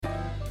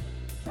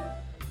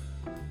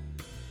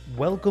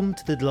Welcome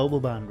to the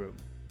Global Band Room,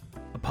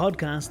 a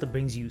podcast that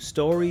brings you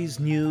stories,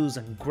 news,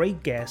 and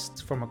great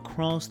guests from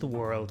across the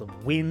world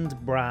of wind,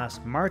 brass,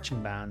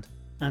 marching band,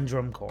 and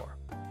drum corps.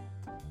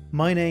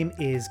 My name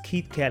is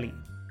Keith Kelly,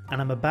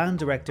 and I'm a band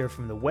director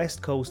from the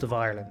west coast of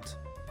Ireland.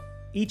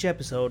 Each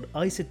episode,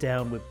 I sit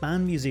down with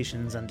band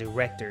musicians and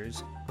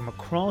directors from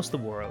across the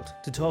world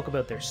to talk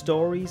about their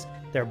stories,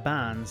 their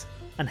bands,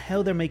 and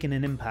how they're making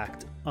an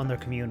impact on their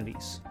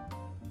communities.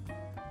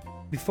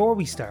 Before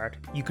we start,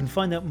 you can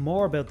find out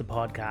more about the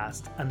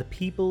podcast and the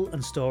people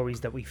and stories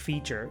that we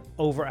feature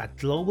over at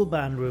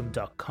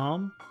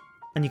globalbandroom.com,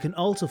 and you can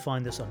also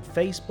find us on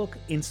Facebook,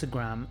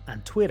 Instagram,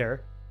 and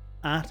Twitter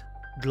at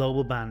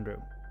Global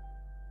Bandroom.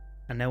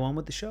 And now on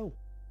with the show.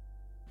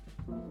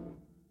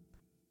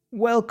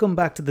 Welcome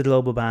back to the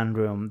Global Band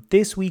Room.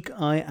 This week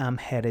I am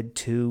headed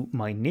to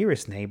my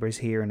nearest neighbours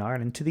here in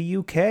Ireland, to the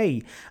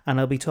UK, and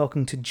I'll be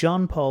talking to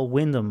John Paul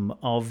Wyndham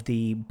of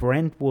the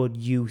Brentwood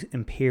Youth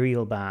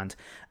Imperial Band,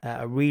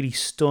 a really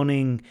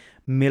stunning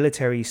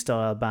military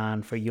style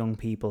band for young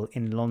people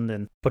in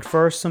London. But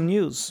first, some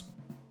news.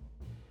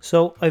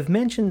 So I've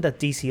mentioned that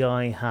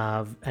DCI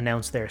have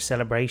announced their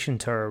celebration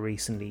tour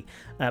recently,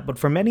 but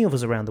for many of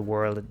us around the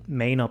world it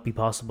may not be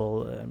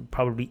possible,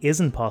 probably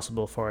isn't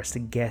possible for us to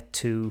get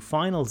to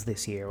finals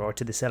this year or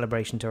to the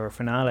celebration tour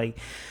finale.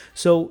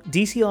 So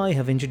DCI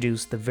have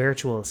introduced the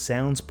virtual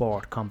sound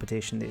sport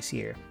competition this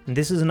year, and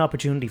this is an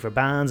opportunity for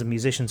bands and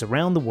musicians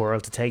around the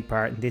world to take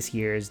part in this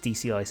year's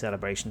DCI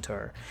celebration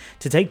tour.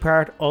 To take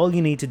part, all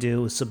you need to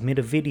do is submit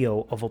a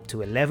video of up to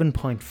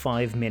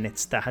 11.5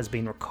 minutes that has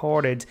been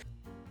recorded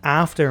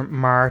after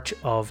March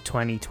of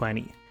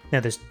 2020.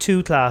 Now there's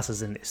two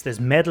classes in this. There's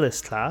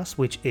medalist class,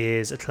 which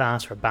is a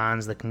class for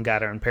bands that can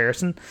gather in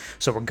person.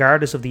 So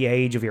regardless of the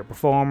age of your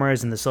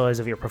performers and the size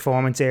of your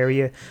performance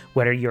area,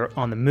 whether you're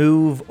on the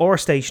move or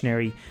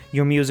stationary,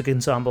 your music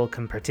ensemble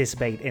can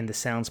participate in the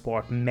Sound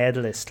Sport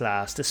medalist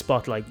class to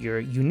spotlight your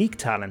unique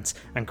talents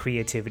and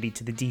creativity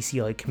to the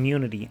DCI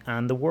community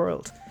and the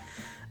world.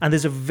 And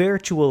there's a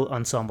virtual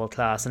ensemble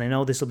class, and I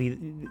know this will be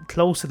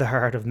close to the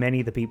heart of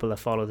many of the people that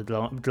follow the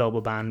Global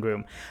Band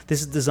Room.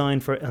 This is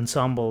designed for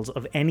ensembles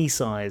of any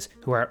size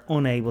who are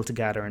unable to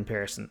gather in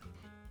person.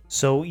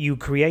 So you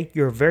create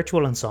your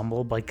virtual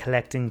ensemble by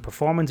collecting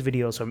performance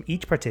videos from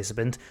each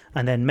participant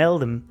and then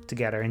meld them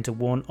together into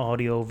one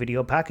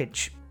audio-video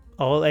package.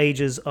 All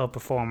ages of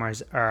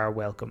performers are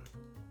welcome.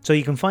 So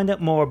you can find out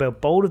more about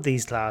both of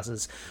these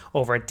classes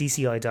over at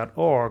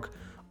dci.org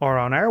or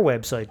on our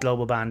website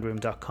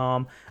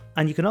globalbandroom.com,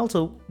 and you can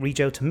also reach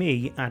out to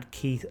me at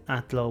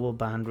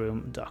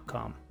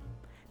keith@globalbandroom.com.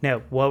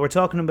 Now, while we're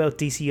talking about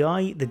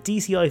DCI, the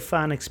DCI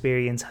fan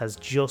experience has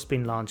just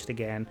been launched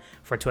again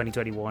for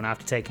 2021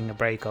 after taking a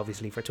break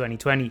obviously for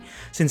 2020.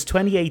 Since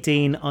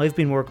 2018, I've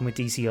been working with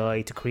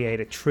DCI to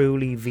create a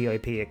truly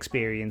VIP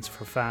experience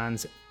for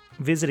fans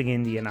visiting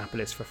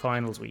Indianapolis for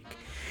finals week.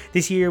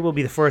 This year will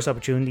be the first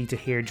opportunity to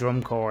hear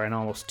drum corps in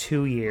almost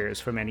 2 years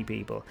for many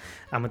people,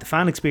 and with the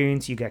fan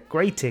experience you get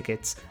great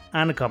tickets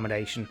and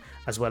accommodation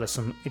as well as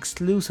some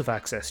exclusive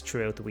access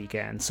throughout the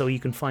weekend. So you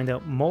can find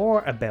out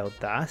more about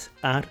that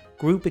at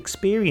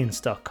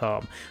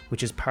groupexperience.com,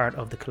 which is part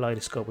of the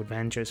Kaleidoscope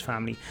Adventures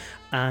family,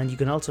 and you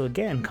can also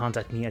again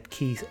contact me at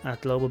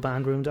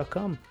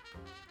keith@globalbandroom.com.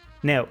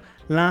 Now,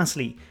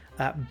 lastly,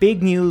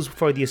 big news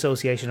for the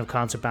Association of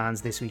Concert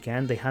Bands this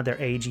weekend. They had their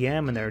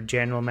AGM and their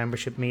general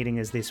membership meeting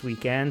is this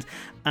weekend.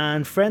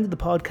 And friend of the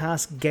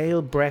podcast,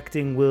 Gail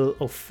Brechting, will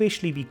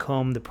officially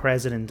become the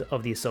president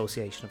of the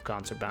Association of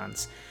Concert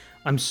Bands.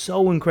 I'm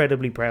so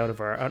incredibly proud of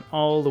her and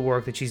all the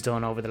work that she's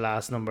done over the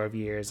last number of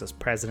years as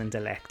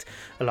president-elect,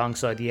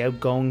 alongside the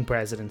outgoing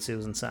president,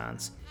 Susan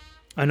Sands.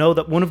 I know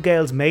that one of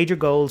Gail's major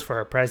goals for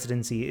her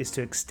presidency is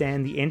to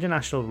extend the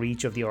international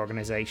reach of the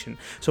organisation.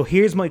 So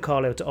here's my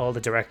call out to all the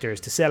directors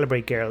to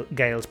celebrate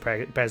Gail's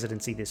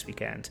presidency this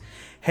weekend.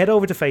 Head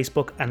over to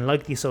Facebook and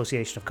like the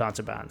Association of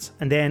Concert Bands.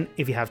 And then,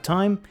 if you have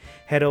time,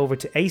 head over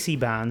to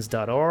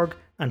acbands.org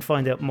and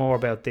find out more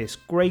about this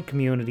great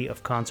community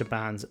of concert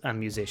bands and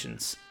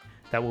musicians.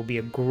 That will be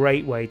a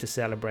great way to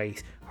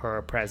celebrate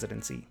her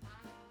presidency.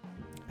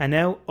 And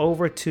now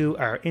over to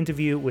our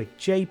interview with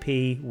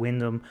JP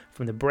Wyndham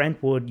from the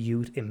Brentwood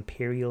Youth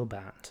Imperial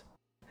Band.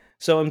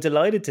 So I'm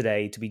delighted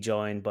today to be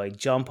joined by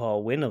John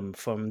Paul Wyndham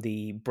from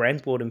the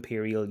Brentwood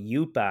Imperial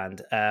Youth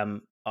Band.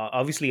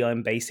 Obviously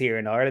I'm based here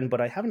in Ireland,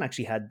 but I haven't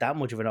actually had that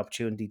much of an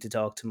opportunity to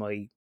talk to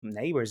my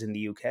neighbours in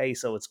the UK,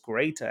 so it's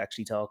great to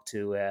actually talk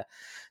to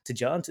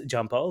John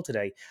Paul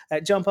today.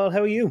 John Paul,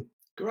 how are you?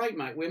 Great,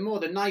 mate. We're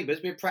more than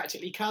neighbours. We're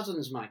practically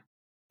cousins, mate.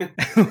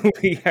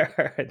 We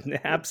are,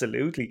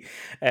 absolutely.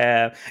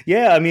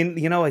 Yeah, I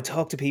mean, I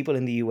talk to people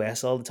in the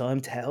US all the time,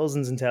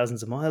 thousands and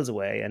thousands of miles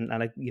away, and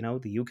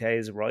the UK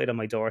is right on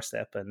my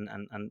doorstep, and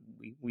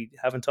we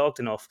haven't talked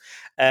enough.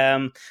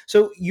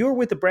 So you're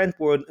with the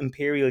Brentwood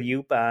Imperial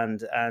Youth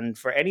Band, and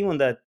for anyone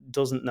that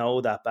doesn't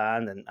know that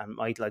band and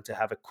might like to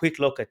have a quick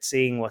look at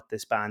seeing what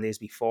this band is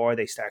before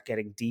they start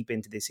getting deep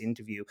into this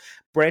interview,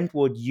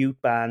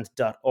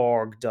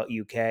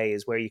 brentwoodyouthband.org.uk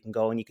is where you can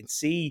go and you can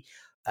see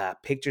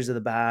pictures of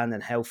the band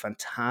and how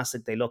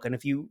fantastic they look. And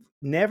if you've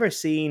never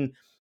seen,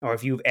 or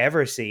if you've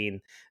ever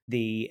seen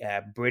the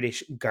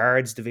British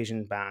Guards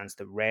Division bands,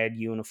 the red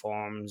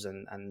uniforms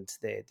and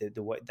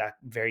that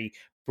very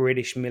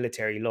British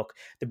military look,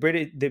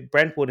 the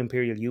Brentwood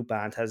Imperial Youth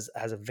Band has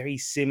a very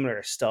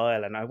similar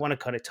style, and I want to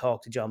kind of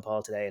talk to John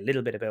Paul today a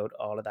little bit about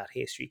all of that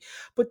history.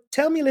 But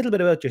tell me a little bit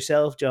about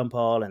yourself, John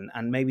Paul,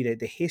 and maybe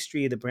the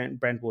history of the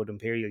Brentwood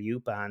Imperial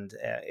Youth Band.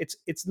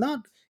 It's not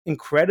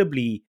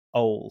incredibly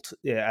old,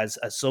 as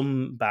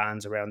some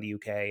bands around the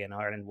UK and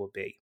Ireland would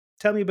be.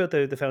 Tell me about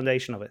the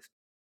foundation of it.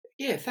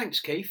 Yeah, thanks,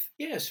 Keith.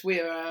 Yes,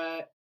 we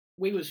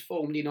was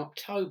formed in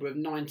October of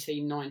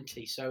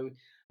 1990, so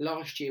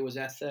last year was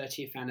our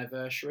 30th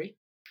anniversary.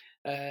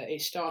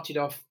 It started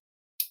off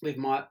with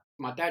my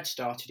dad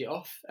started it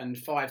off, and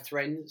five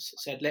friends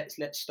said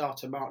let's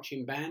start a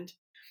marching band.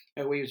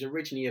 We was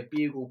originally a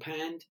bugle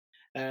band.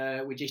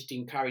 We just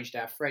encouraged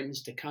our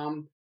friends to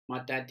come. My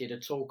dad did a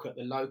talk at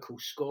the local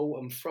school,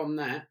 and from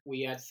that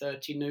we had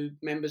 30 new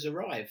members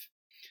arrive.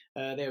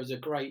 There was a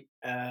great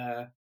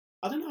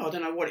I don't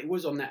know what it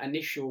was on that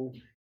initial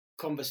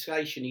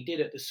conversation he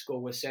did at the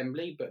school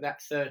assembly, but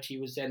that 30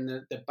 was then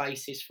the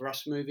basis for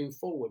us moving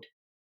forward.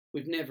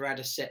 We've never had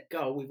a set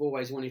goal. We've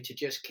always wanted to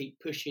just keep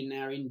pushing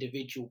our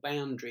individual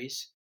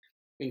boundaries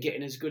and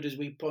getting as good as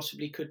we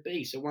possibly could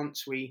be. So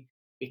once we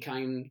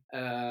became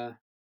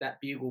that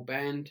bugle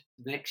band,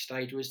 the next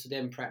stage was to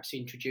then perhaps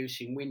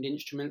introducing wind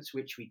instruments,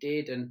 which we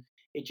did, and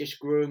it just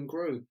grew and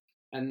grew.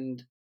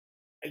 And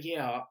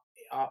yeah,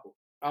 I,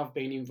 I've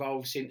been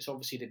involved since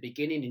obviously the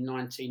beginning in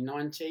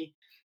 1990.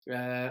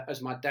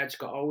 As my dad's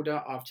got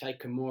older, I've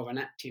taken more of an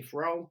active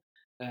role.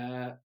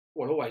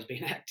 Well, always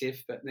been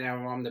active, but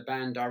now I'm the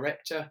band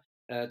director.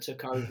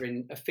 Took over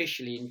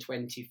officially in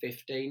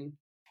 2015,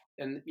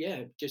 and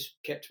yeah, just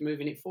kept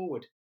moving it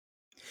forward.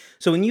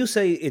 So when you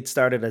say it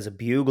started as a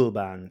bugle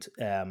band,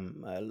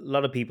 a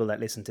lot of people that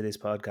listen to this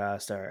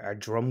podcast are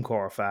drum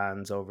corps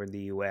fans over in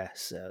the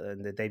US,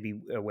 and that they'd be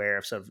aware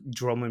of sort of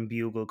drum and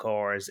bugle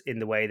corps in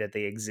the way that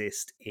they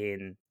exist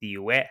in the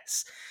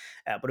US.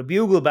 But a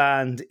bugle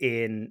band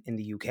in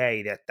the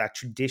UK, that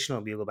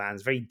traditional bugle band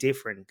is very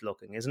different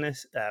looking, isn't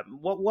it?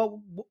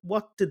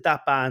 What did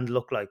that band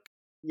look like?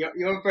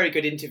 You're a very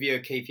good interviewer,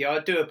 Keith. Yeah, I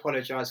do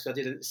apologise because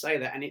I didn't say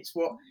that. And it's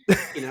what,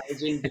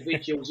 as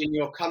individuals in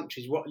your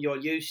countries, what you're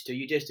used to,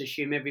 you just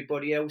assume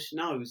everybody else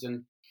knows.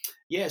 And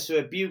yeah, so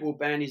a bugle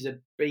band is a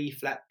B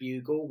flat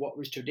bugle, what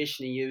was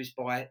traditionally used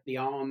by the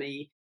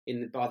army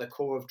by the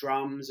Corps of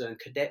Drums and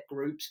cadet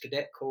groups,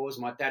 cadet corps.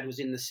 My dad was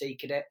in the Sea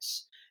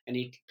Cadets, and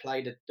he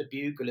played the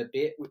bugle a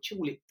bit,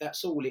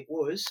 that's all it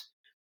was.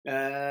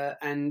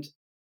 And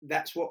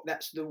that's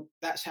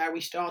how we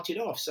started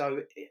off.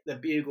 So the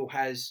bugle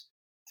has,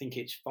 I think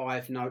it's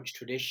five notes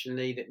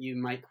traditionally that you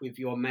make with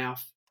your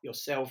mouth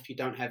yourself. You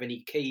don't have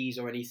any keys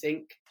or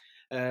anything.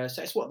 So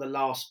it's what the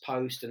last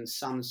post and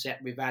sunset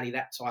with Ali,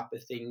 that type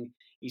of thing,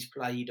 is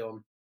played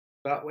on.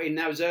 But in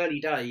those early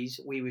days,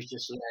 we was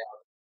just loud.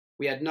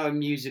 We had no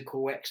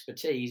musical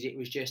expertise. It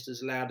was just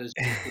as loud as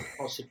we could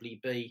possibly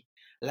be.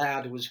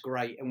 Loud was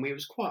great, and we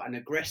was quite an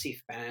aggressive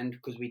band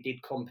because we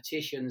did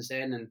competitions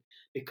then, and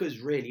because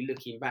really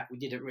looking back, we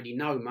didn't really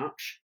know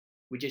much.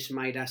 We just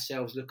made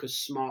ourselves look as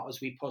smart as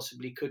we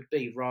possibly could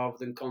be, rather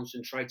than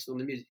concentrating on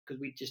the music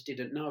because we just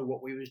didn't know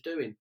what we was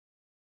doing.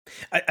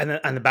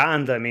 And the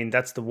band, I mean,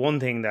 that's the one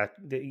thing that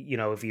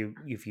if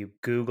you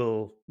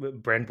Google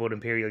Brentwood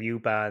Imperial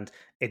Youth Band,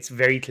 it's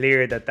very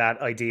clear that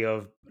that idea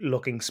of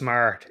looking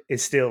smart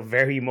is still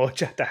very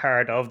much at the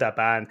heart of that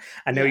band.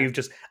 And now Yeah. you've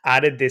just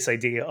added this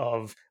idea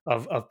of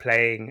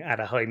playing at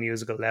a high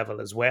musical level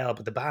as well.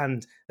 But the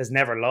band has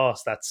never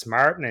lost that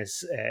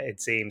smartness, it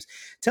seems.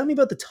 Tell me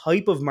about the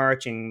type of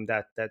marching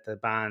that the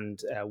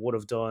band would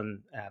have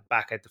done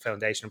back at the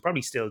foundation, and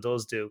probably still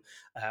does do.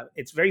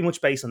 It's very much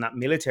based on that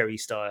military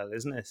style,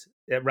 isn't it?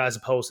 As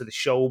opposed to the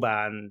show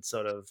band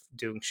sort of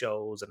doing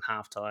shows and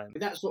halftime.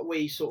 But that's what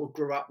we sort of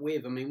grew up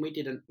with. I mean, we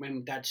didn't,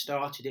 when Dad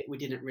started it, we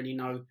didn't really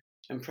know,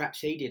 and perhaps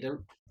he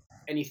didn't,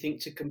 anything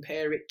to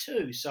compare it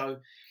to. So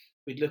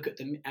we'd look at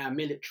our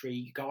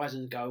military guys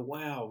and go,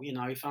 wow,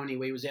 if only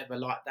we was ever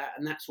like that.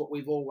 And that's what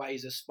we've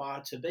always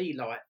aspired to be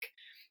like.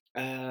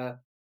 Uh,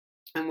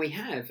 and we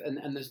have.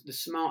 And the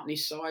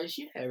smartness size,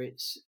 yeah,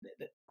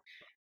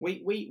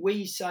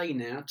 we say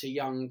now to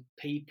young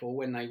people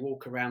when they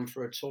walk around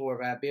for a tour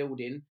of our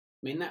building,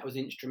 I mean, that was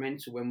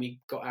instrumental when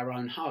we got our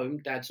own home.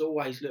 Dad's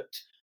always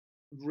looked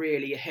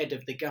really ahead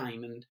of the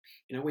game, and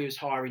we was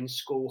hiring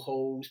school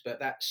halls, but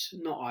that's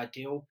not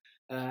ideal.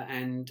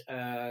 And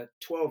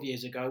 12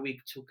 years ago,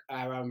 we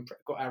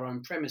got our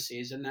own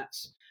premises, and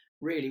that's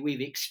really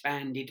we've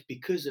expanded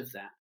because of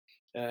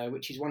that.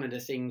 Which is one of the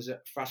things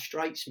that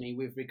frustrates me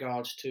with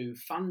regards to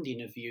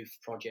funding of youth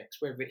projects,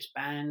 whether it's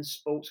bands,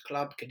 sports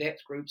club,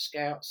 cadets group,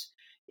 scouts.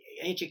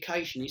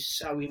 Education is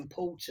so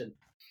important,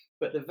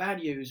 but the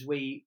values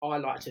I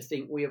like to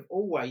think we have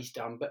always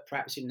done, but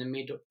perhaps in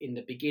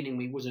the beginning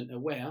we wasn't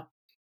aware,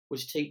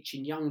 was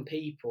teaching young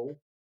people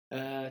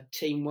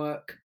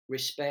teamwork,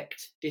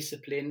 respect,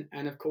 discipline,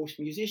 and of course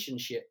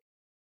musicianship.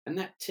 And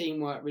that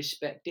teamwork,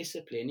 respect,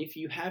 discipline, if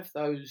you have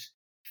those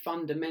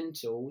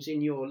fundamentals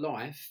in your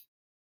life,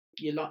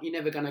 you're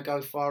never going to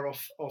go far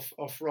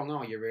off wrong,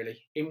 are you?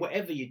 Really, in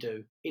whatever you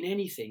do, in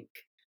anything.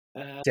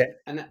 Uh, De-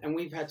 and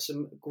we've had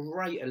some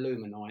great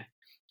alumni.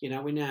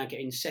 We're now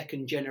getting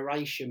second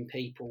generation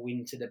people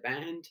into the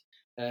band,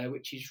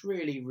 which is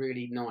really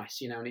really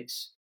nice. And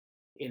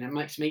it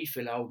makes me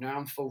feel old now.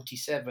 I'm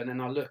 47,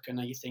 and I look and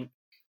you think,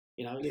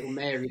 little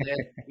Mary there,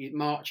 he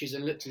marches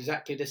and looks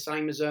exactly the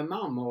same as her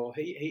mum or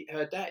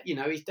her dad.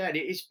 His dad.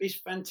 It's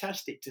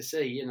fantastic to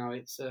see.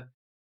 It's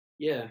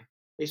yeah,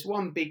 it's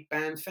one big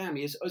band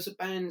family. As a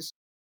band's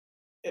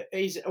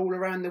is all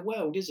around the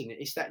world, isn't it?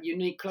 It's that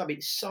unique club.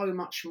 It's so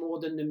much more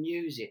than the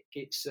music.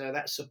 It's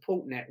that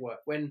support network.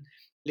 When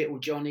little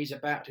Johnny's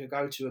about to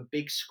go to a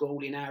big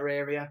school in our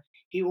area,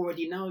 he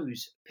already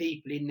knows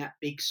people in that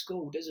big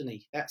school, doesn't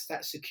he? That's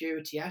that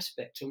security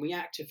aspect, and we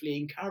actively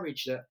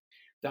encourage that.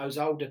 Those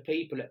older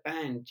people at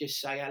band just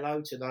say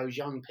hello to those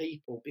young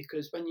people,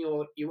 because when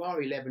you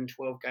are 11,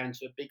 12 going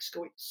to a big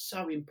school, it's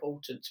so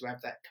important to have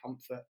that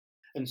comfort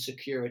and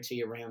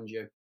security around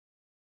you.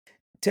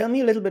 Tell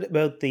me a little bit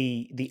about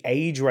the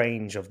age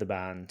range of the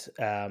band.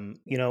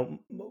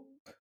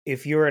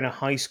 If you're in a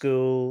high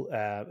school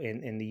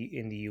in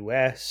the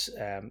US,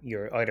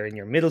 you're either in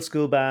your middle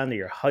school band or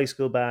your high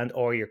school band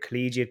or your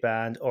collegiate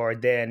band, or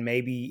then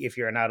maybe if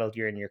you're an adult,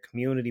 you're in your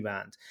community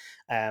band.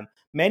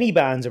 Many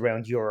bands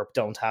around Europe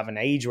don't have an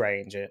age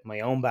range.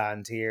 My own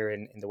band here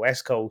in the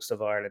west coast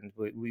of Ireland,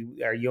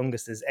 our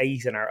youngest is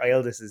 8 and our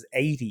eldest is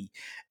 80.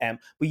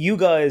 But you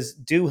guys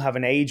do have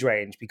an age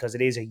range because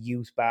it is a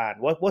youth band.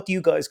 What do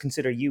you guys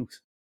consider youth?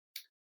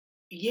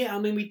 Yeah, I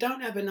mean, we don't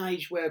have an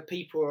age where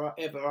people are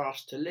ever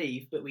asked to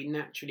leave, but we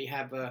naturally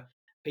have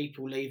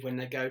people leave when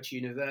they go to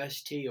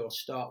university or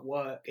start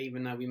work,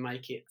 even though we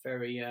make it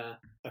very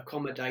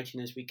accommodating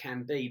as we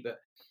can be. But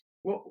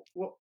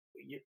what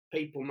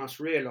people must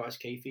realise,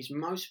 Keith, is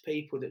most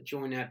people that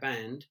join our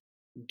band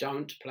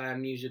don't play a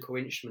musical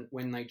instrument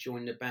when they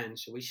join the band.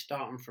 So we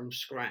start them from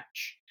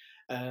scratch,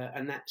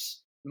 and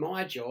that's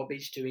my job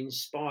is to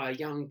inspire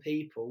young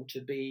people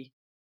to be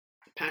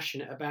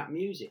passionate about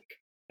music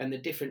and the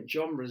different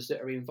genres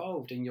that are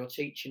involved, and you're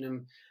teaching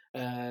them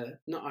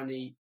not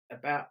only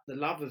about the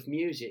love of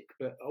music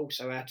but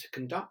also how to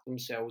conduct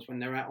themselves when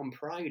they're out on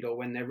parade or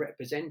when they're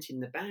representing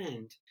the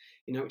band,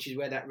 which is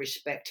where that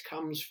respect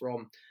comes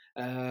from.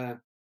 uh,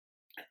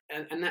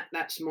 and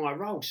that's my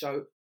role.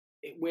 So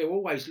we're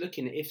always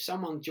looking at, if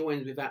someone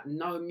joins without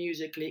no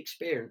musical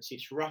experience,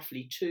 it's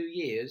roughly 2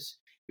 years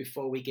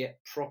before we get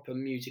proper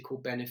musical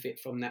benefit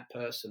from that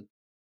person.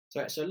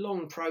 So it's a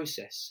long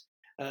process.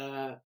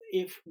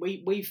 If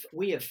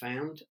we have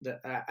found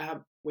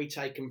that we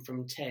take them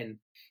from 10.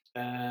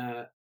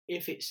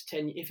 If it's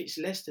 10, if it's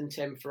less than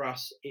 10 for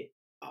us,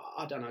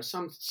 I don't know.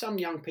 Some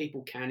young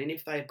people can, and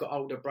if they've got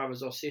older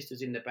brothers or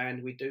sisters in the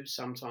band, we do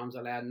sometimes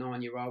allow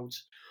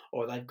 9-year-olds,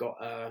 or they've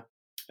got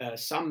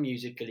some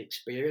musical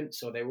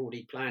experience, or they're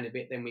already playing a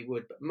bit. Then we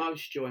would, but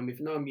most join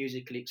with no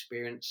musical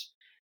experience,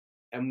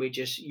 and we're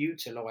just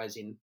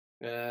utilising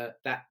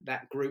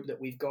that group that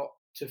we've got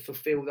to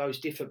fulfil those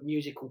different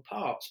musical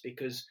parts.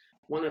 Because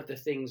one of the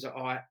things that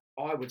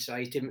I would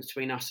say is different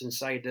between us and,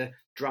 say, the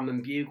drum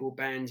and bugle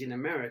bands in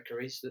America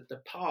is that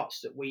the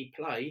parts that we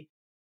play,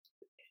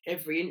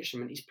 every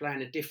instrument is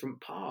playing a different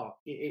part.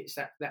 It's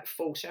that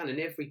full sound, and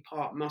every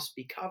part must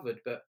be covered.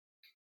 But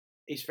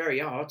it's very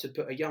hard to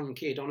put a young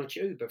kid on a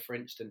tuba, for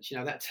instance.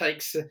 That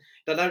takes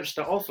they don't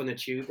start off on a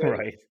tuba.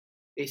 Right.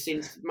 It's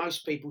since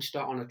most people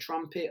start on a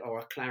trumpet or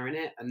a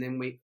clarinet, and then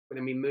we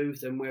move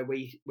them where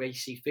we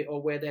see fit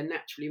or where they're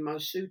naturally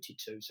most suited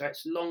to. So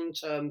it's long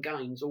term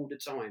gains all the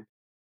time.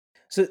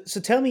 So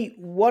tell me,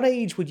 what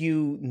age would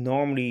you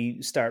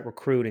normally start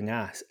recruiting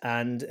at?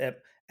 And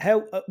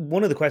how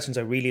one of the questions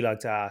I really like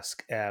to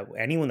ask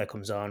anyone that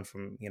comes on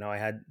from, I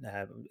had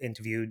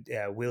interviewed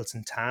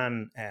Wilson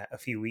Tan a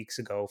few weeks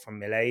ago from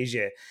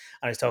Malaysia, and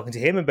I was talking to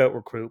him about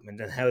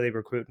recruitment and how they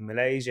recruit in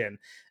Malaysia. And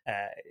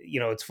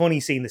it's funny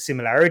seeing the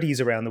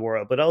similarities around the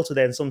world, but also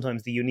then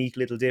sometimes the unique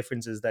little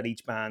differences that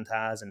each band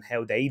has and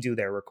how they do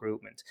their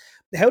recruitment.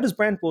 How does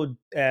Brentwood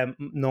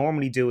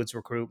normally do its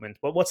recruitment?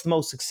 What's the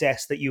most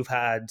success that you've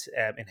had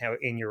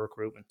in your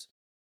recruitment?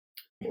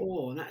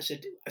 Oh, that's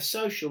a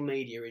social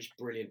media is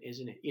brilliant,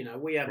 isn't it?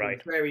 We have a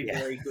Right. very, Yeah.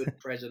 very good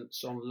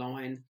presence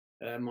online.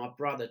 My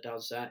brother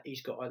does that.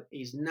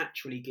 He's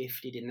naturally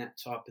gifted in that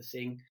type of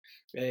thing.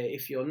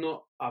 If you're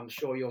not, I'm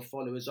sure your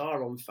followers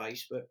are on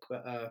Facebook,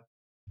 but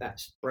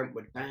that's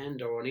Brentwood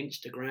Band, or on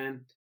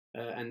Instagram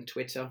and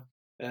Twitter.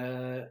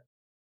 Uh,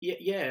 yeah,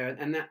 yeah,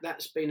 and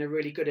that's been a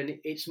really good, and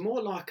it's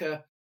more like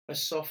a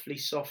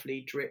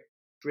softly drip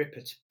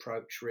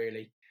approach,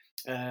 really,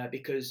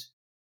 because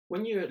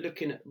when you're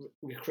looking at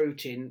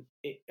recruiting,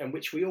 and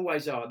which we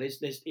always are,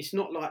 there's it's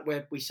not like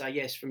where we say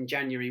yes from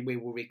January we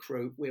will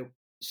recruit.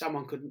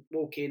 Someone could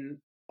walk in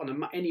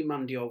on any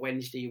Monday or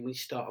Wednesday, and we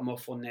start them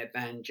off on their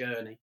band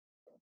journey.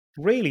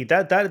 Really,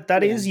 that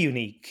Yeah, is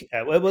unique.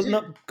 Well, is it?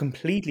 not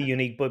completely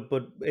unique, but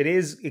it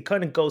is. It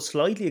kind of goes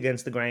slightly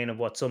against the grain of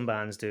what some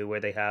bands do, where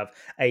they have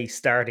a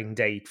starting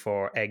date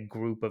for a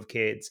group of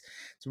kids.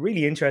 It's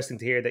really interesting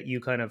to hear that you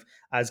kind of,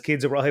 as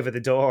kids arrive at the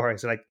door,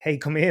 it's like, "Hey,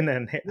 come in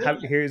and Yeah.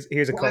 here's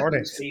a What cornet."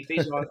 happens, Keith,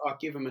 is I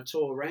give them a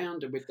tour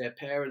around with their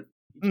parent,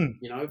 Mm,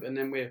 and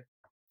then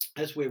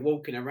as we're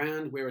walking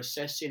around, we're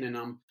assessing, and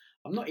I'm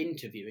not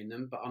interviewing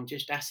them, but I'm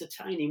just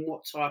ascertaining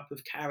what type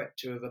of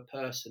character of a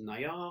person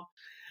they are,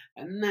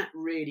 and that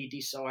really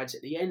decides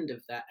at the end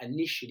of that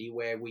initially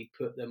where we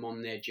put them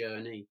on their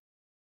journey,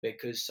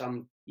 because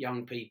some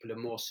young people are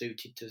more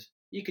suited to.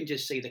 You can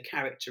just see the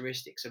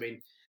characteristics. I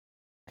mean,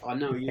 I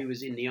know you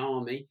was in the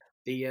army.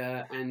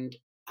 And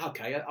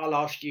okay, I'll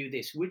ask you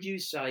this: would you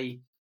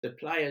say the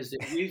players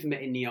that you've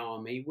met in the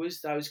army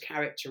was those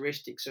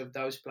characteristics of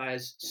those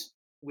players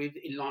with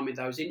in line with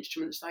those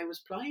instruments they was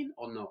playing,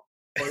 or not?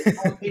 Or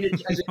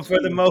as a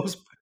for the team? most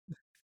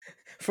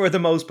For the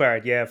most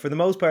part, yeah. For the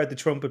most part, the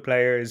trumpet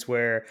players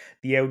were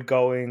the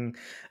outgoing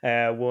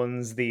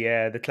ones.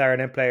 The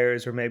clarinet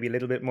players were maybe a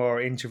little bit more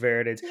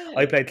introverted.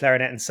 I Yeah, played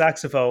clarinet and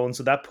saxophone,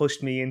 so that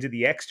pushed me into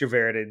the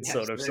extroverted yeah,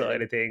 sort of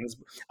side absolutely. of things.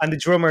 And the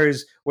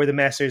drummers were the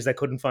messers that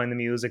couldn't find the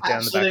music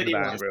down the back of the Absolutely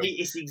right. band room.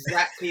 It's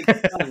exactly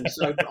the same.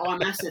 So, but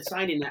I'm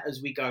ascertaining that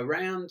as we go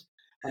round,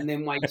 and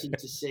then waiting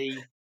to see.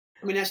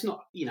 I mean, that's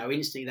not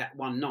instantly that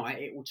one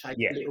night. It will take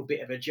Yeah. a little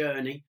bit of a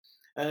journey,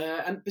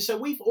 and so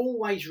we've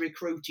always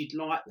recruited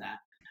like that.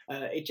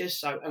 It just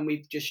so, and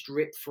we've just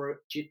drip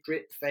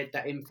fed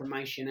that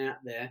information out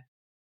there.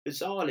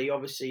 Bizarrely,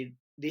 obviously,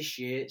 this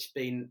year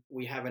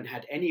we haven't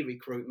had any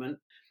recruitment,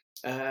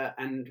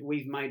 and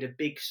we've made a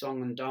big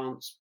song and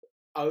dance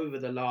over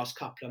the last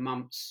couple of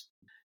months,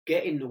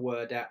 getting the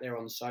word out there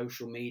on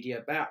social media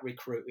about we're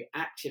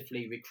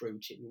actively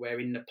recruiting, where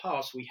in the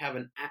past we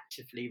haven't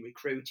actively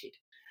recruited,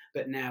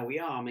 but now we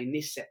are. I mean,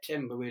 this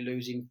September we're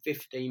losing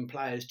 15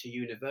 players to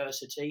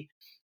university.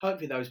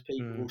 Hopefully those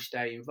people will Mm,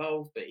 stay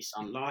involved, but it's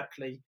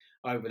unlikely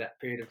over that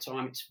period of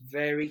time. It's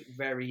very,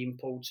 very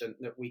important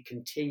that we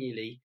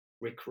continually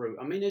recruit.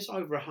 I mean, there's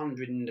over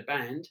 100 in the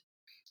band,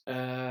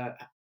 uh,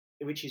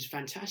 which is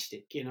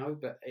fantastic,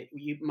 But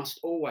you must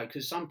always,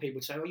 because some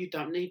people say, "Oh, you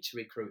don't need to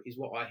recruit," is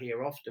what I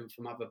hear often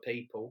from other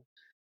people.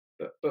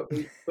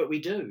 But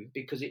we do,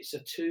 because it's a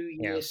 2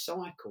 year yeah.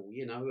 cycle,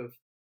 of,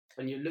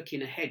 and you're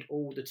looking ahead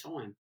all the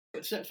time.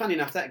 But so, funny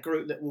enough, that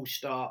group that will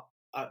start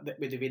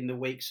within the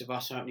weeks of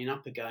us opening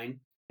up again,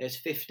 there's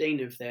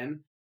 15 of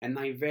them, and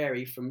they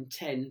vary from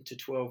 10 to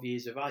 12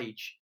 years of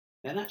age.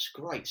 Now that's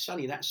great,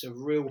 Sonny. That's a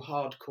real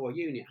hardcore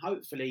unit.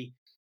 Hopefully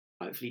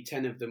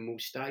 10 of them will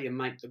stay and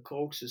make the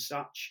course as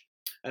such.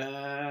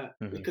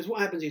 Hmm. Because what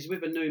happens is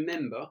with a new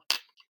member,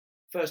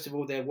 first of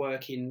all, they're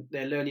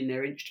learning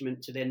their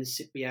instrument to then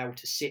be able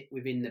to sit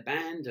within the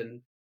band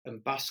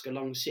and busk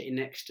along, sitting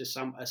next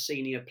to a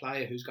senior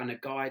player who's going to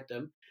guide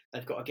them.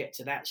 They've got to get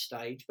to that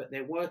stage, but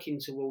they're working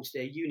towards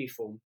their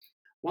uniform.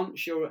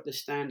 Once you're at the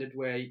standard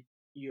where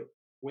you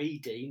we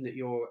deem that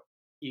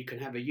you can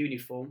have a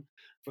uniform,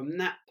 from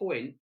that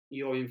point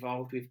you're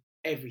involved with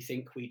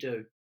everything we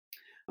do.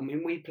 I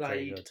mean, we Very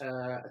played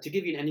good. to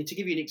give you an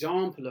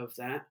example of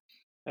that.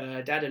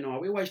 Dad and I,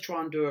 we always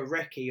try and do a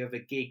recce of a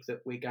gig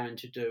that we're going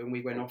to do, and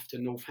we went off to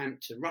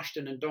Northampton,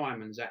 Rushton and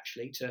Diamonds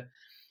actually,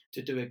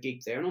 to do a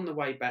gig there. And on the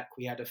way back,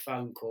 we had a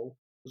phone call.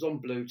 It was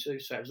on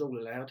Bluetooth, so it was all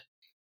allowed.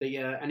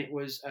 And it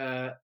was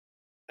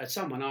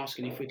someone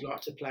asking if we'd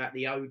like to play at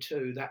the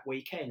O2 that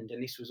weekend,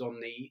 and this was on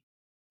the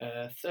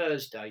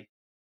Thursday.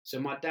 So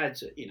my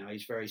dad's,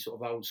 he's very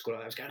sort of old school.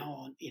 I was going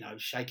on,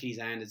 shaking his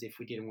hand as if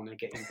we didn't want to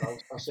get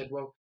involved. I said,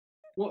 "Well,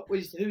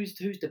 who's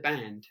the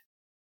band?"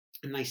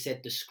 And they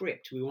said, "The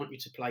Script. We want you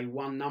to play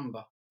one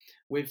number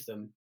with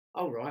them."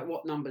 All right,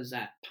 what number's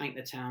that? Paint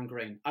the Town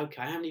Green.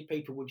 Okay, how many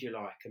people would you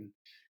like? And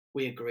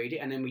we agreed it,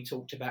 and then we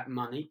talked about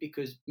money,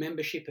 because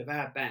membership of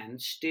our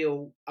band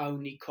still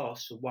only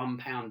costs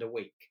 £1 a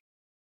week.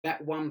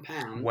 That £1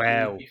 means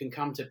Wow. you can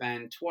come to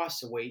band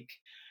twice a week,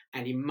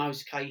 and in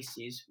most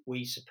cases,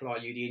 we supply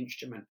you the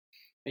instrument.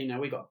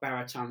 We've got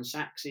baritone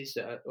saxes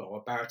or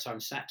a baritone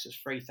sax is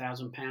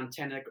 £3,000,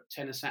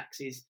 tenor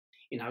saxes.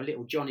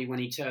 Little Johnny, when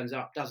he turns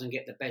up, doesn't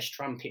get the best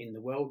trumpet in the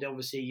world.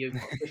 Obviously, you've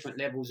got different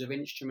levels of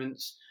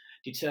instruments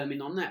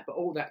determined on that, but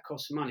all that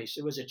costs money.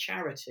 So, as a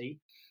charity,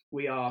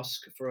 we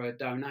ask for a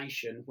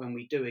donation when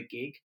we do a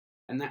gig,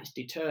 and that's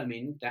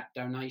determined, that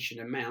donation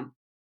amount,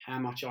 how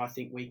much I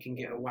think we can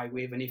get away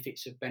with, and if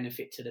it's of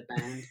benefit to the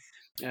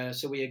band.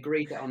 So we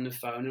agreed that on the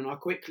phone, and I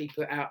quickly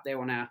put out there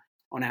on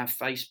our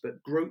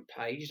Facebook group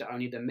page that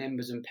only the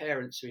members and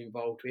parents are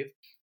involved with,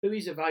 who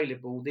is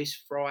available this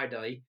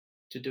Friday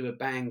to do a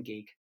band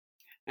gig.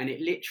 And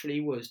it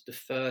literally was the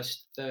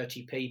first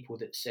 30 people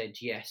that said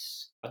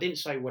yes. I didn't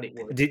say what it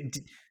was. Did,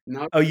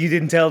 No, oh, you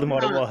didn't tell them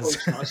what no, it of was.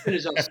 course not. As soon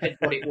as I said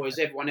what it was,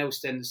 everyone else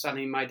then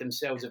suddenly made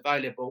themselves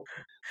available.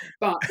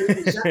 But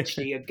it was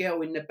actually a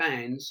girl in the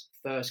band's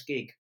first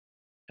gig.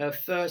 Her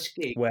first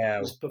gig Wow.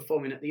 was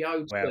performing at the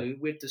Wow. O2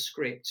 with the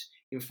Script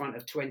in front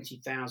of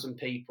 20,000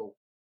 people.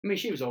 I mean,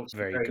 she was obviously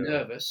Very very cool.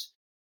 nervous,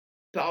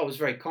 but I was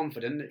very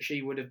confident that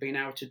she would have been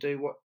able to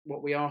do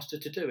what we asked her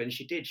to do, and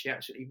she did. She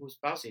absolutely was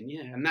buzzing,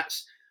 yeah. And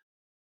that's,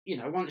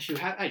 once you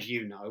have, as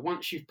you know,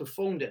 once you've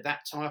performed at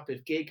that type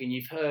of gig and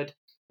you've heard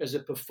as a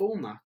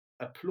performer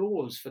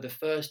applause for the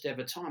first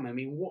ever time. I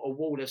mean, what a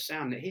wall of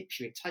sound that hits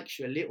you. It takes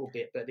you a little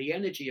bit, but the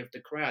energy of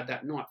the crowd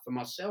that night for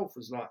myself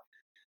was like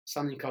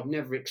something I've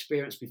never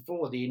experienced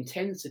before. The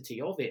intensity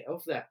of it,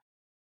 of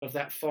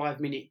that 5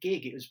 minute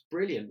gig, it was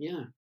brilliant.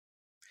 Yeah.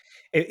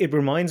 It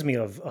reminds me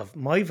of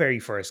my very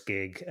first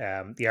gig.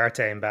 The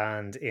Artane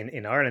band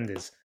in Ireland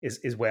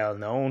is well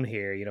known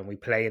here. You know, we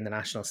play in the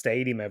National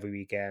Stadium every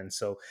weekend.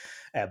 So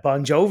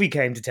Bon Jovi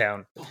came to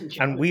town, Bon and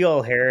Jovi. we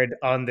all heard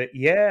on the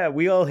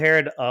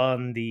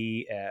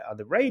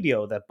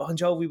radio that Bon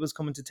Jovi was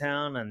coming to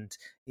town, and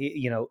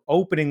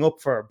opening up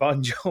for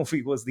Bon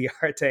Jovi was the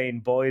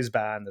Artane boys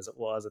band, as it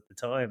was at the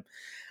time.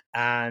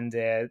 And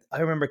I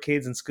remember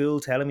kids in school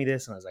telling me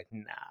this, and I was like,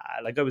 nah,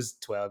 like I was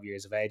 12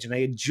 years of age and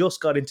I had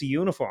just got into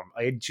uniform.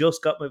 I had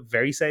just got my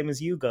very same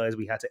as you guys.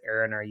 We had to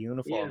earn our Yeah.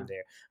 uniform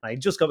there. And I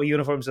just got my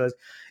uniform. So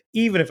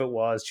even if it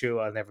was true,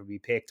 I'll never be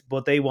picked.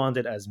 But they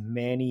wanted as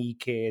many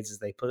kids as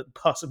they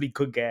possibly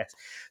could get.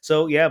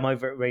 So yeah, my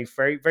very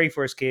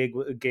first gig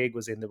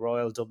was in the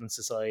Royal Dublin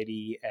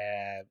Society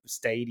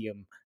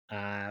Stadium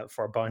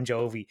for Bon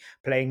Jovi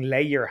playing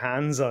 "Lay Your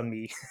Hands on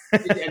Me."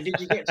 Did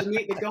you get to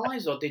meet the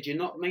guys, or did you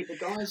not meet the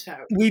guys?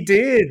 How? We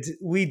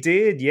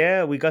did,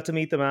 yeah. We got to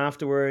meet them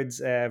afterwards,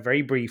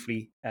 very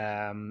briefly,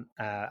 and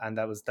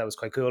that was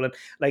quite cool. And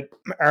like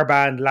our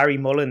band, Larry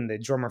Mullen, the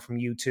drummer from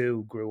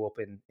U2, grew up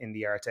in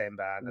the Artane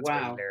band. That's where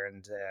he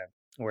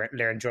Wow.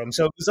 learned drums.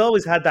 So it's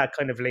always had that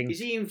kind of Is link.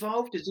 he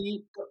involved? Does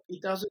he? He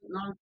doesn't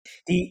know.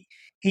 He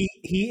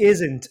he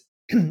isn't.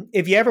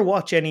 If you ever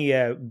watch any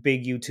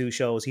big U2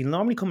 shows, he'll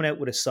normally come out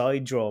with a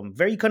side drum,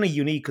 very kind of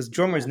unique because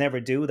drummers Yeah.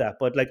 never do that.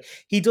 But like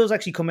he does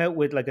actually come out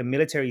with like a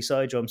military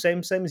side drum,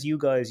 same as you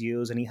guys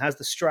use, and he has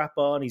the strap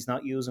on. He's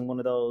not using one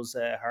of those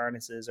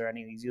harnesses or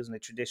anything. He's using a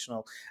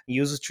traditional. He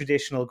uses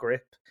traditional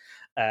grip,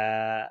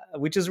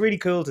 which is really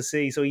cool to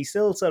see. So he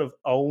still sort of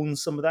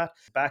owns some of that.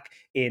 Back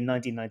in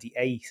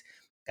 1998,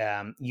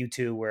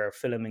 U2 were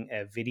filming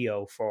a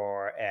video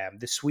for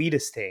The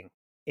Sweetest Thing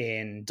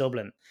in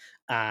Dublin,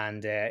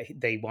 and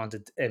they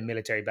wanted a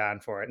military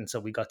band for it, and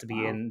so we got to be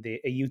Wow. in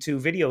a U2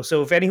 video.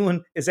 So if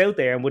anyone is out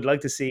there and would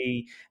like to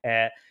see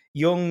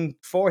young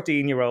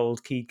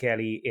 14-year-old Keith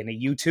Kelly in a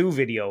U2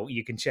 video,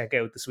 you can check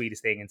out The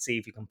Sweetest Thing and see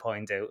if you can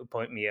point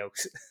me out.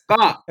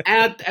 But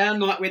our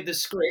night with the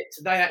script,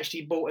 they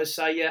actually bought us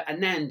a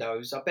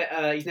Nando's. I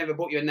bet he's never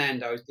bought you a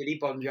Nando's, did he,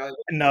 Bon Jovi?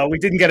 No, we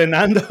didn't get a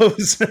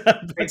Nando's.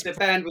 The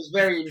band was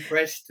very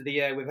impressed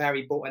with how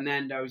he bought a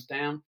Nando's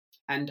down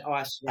and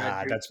ice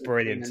drinks That's and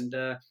everything.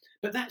 brilliant.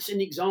 But that's an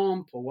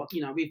example.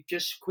 We've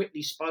just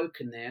quickly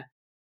spoken there.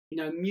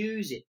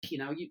 Music.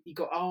 You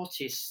got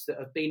artists that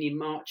have been in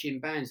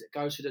marching bands that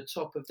go to the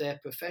top of their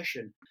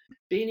profession.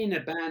 Being in a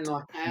band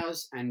like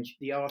ours and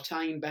the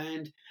Artane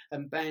band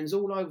and bands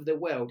all over the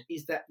world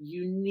is that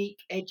unique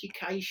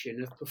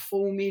education of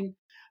performing,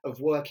 of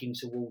working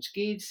towards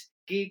gigs,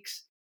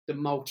 the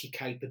multi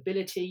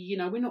capability.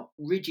 We're not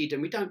rigid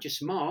and we don't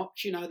just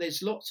march.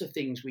 There's lots of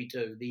things we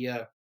do.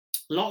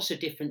 Lots of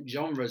different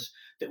genres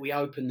that we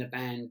open the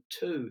band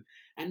to,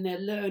 and they're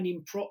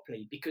learning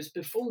properly because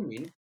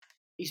performing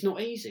is not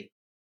easy.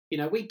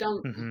 We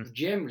don't Hmm.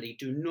 generally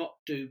do not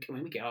do. I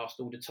mean, we get asked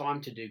all the time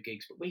to do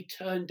gigs, but we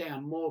turn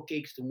down more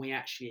gigs than we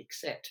actually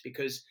accept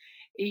because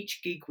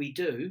each gig we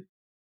do,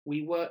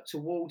 we work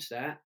towards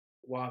that,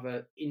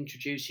 either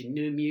introducing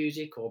new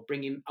music or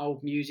bringing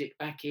old music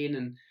back in,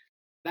 and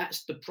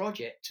that's the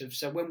project of.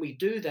 So when we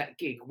do that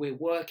gig, we're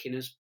working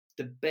as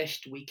the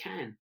best we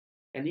can,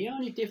 and the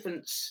only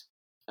difference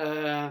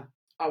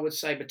I would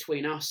say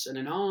between us and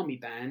an army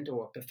band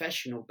or a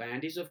professional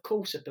band is, of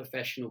course, a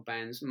professional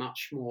band's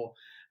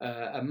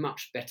a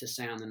much better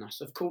sound than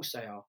us. Of course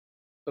they are.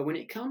 But when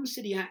it comes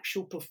to the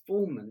actual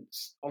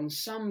performance on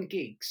some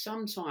gigs,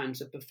 sometimes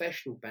a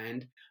professional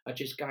band are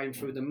just going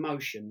through the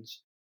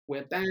motions.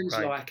 Where bands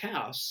Right. like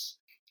us,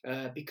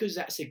 because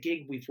that's a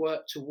gig we've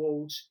worked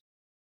towards,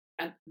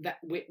 and that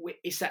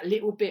it's that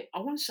little bit, I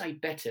won't say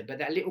better, but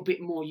that little bit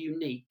more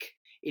unique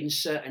in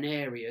certain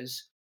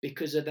areas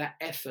because of that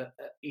effort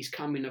is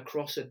coming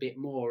across a bit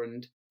more,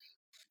 and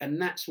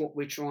that's what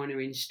we're trying to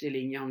instill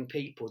in young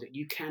people, that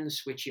you can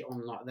switch it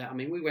on like that. I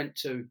mean,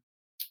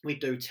 we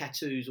do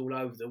tattoos all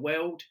over the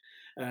world.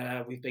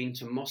 We've been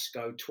to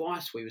Moscow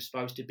twice. We were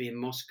supposed to be in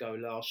Moscow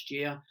last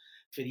year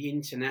for the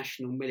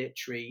International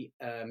Military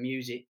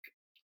Music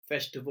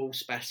Festival,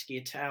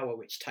 Spasskaya Tower,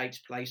 which takes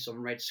place on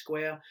Red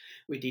Square.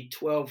 We did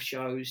 12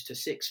 shows to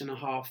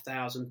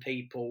 6,500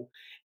 people,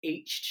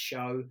 each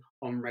show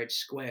on Red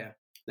Square.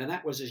 Now,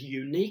 that was a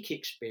unique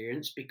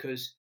experience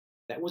because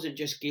that wasn't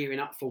just gearing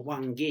up for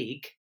one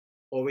gig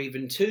or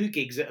even two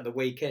gigs at the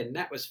weekend.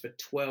 That was for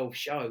 12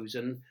 shows.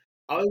 And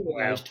over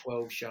those Wow.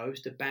 12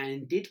 shows, the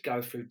band did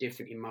go through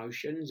different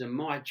emotions. And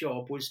my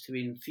job was to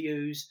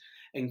infuse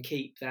and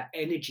keep that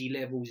energy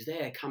levels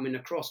there coming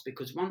across,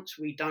 because once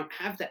we don't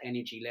have that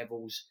energy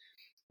levels,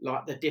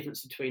 like the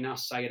difference between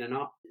us saying and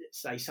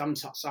say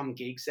some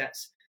gigs.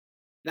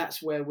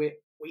 That's where we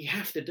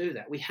have to do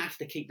that. We have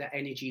to keep that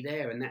energy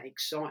there and that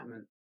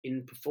excitement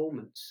in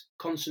performance,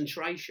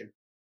 concentration.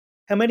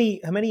 How many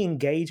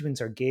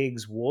engagements or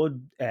gigs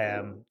would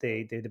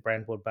the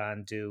Brentwood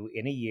band do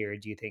in a year,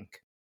 do you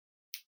think?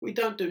 We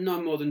don't do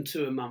no more than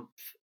two a month,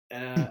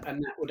 and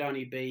that would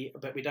only be.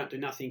 But we don't do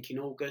nothing in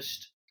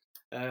August.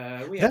 We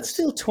have a That's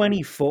still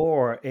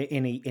 24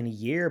 in a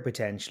year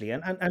potentially.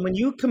 And when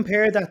you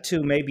compare that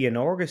to maybe an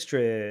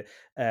orchestra,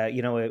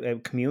 a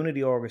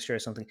community orchestra or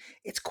something,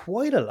 it's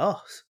quite a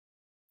lot.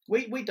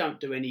 we don't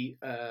do any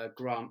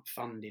grant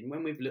funding.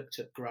 When we've looked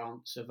at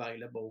grants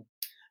available,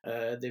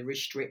 the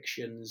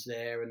restrictions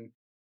there, and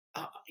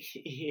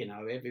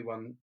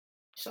everyone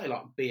say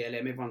like BLM.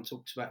 Everyone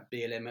talks about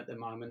BLM at the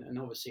moment, and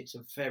obviously it's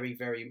a very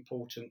very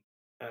important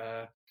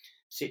uh,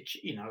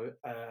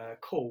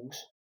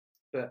 cause.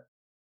 But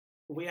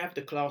we have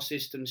the class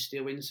system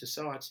still in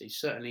society,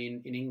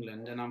 certainly in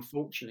England, and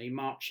unfortunately,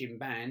 marching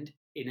band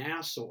in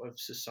our sort of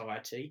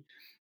society,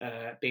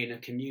 being a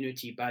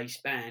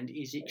community-based band,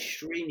 is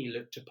extremely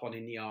looked upon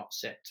in the arts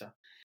sector.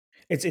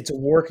 It's a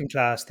working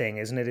class thing,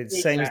 isn't it? It's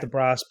the same as the Exactly.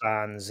 brass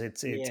bands.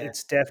 It's Yeah.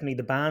 it's definitely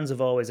the bands have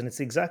always, and it's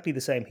exactly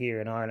the same here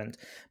in Ireland.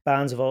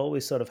 Bands have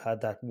always sort of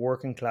had that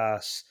working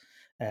class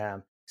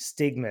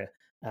stigma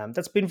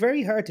that's been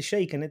very hard to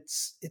shake. And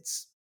it's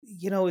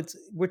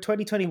we're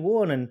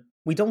 2021 and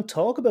we don't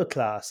talk about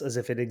class as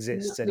if it No,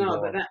 exists no,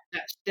 but anymore,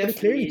 that's but it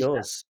clearly definitely is that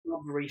does.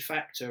 snobbery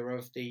factor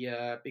of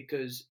the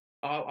because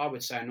I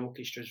would say an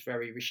orchestra is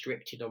very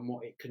restricted on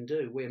what it can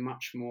do. We're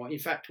much more. In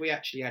fact, we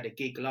actually had a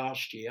gig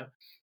last year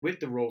with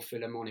the Royal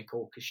Philharmonic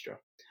Orchestra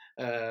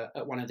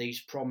at one of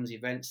these proms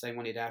events. They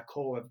wanted our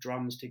corps of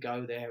drums to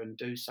go there and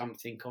do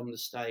something on the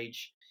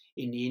stage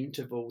in the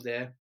interval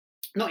there.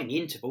 Not in the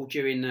interval,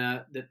 during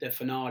the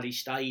finale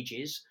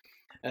stages,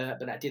 but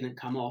that didn't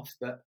come off.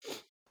 But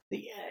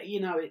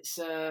it's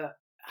I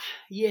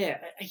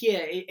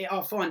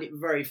find it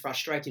very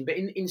frustrating. But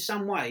in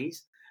some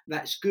ways,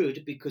 that's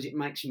good because it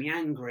makes me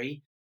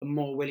angry and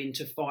more willing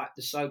to fight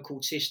the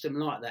so-called system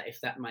like that.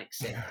 If that makes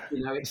sense,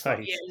 it's like,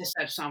 Right. yeah, let's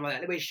have some of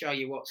that. Let me show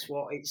you what's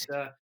what. It's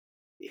It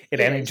yeah,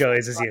 it's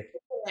energizes like, you.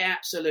 yeah,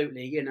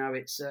 absolutely.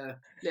 It's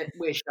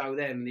we'll show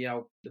them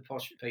the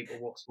posh people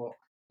what's what.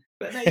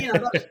 But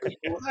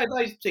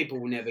those people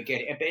will never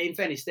get it. But in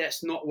fairness,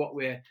 that's not what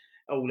we're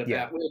all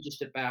Yeah. about. We're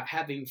just about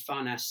having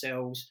fun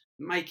ourselves,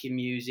 making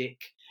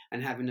music,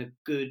 and having a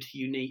good,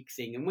 unique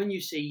thing. And when you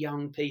see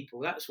young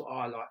people, that's what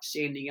I like,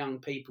 seeing the young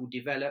people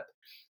develop.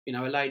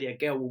 A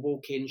girl will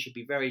walk in, she'd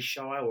be very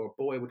shy, or a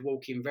boy would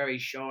walk in very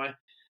shy.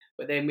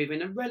 But then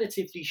within a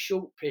relatively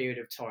short period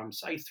of time,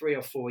 say 3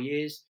 or 4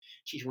 years,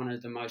 she's one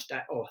of the most,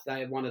 or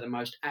they're one of the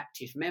most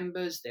active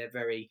members. They're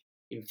very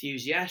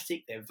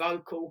enthusiastic, they're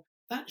vocal.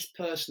 That's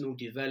personal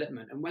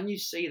development. And when you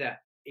see that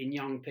in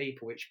young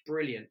people, it's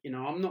brilliant.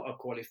 I'm not a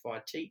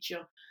qualified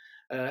teacher,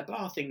 but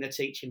I think the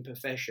teaching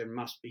profession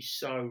must be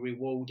so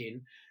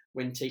rewarding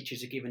when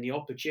teachers are given the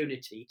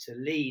opportunity to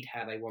lead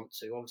how they want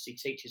to. Obviously,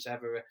 teachers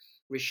have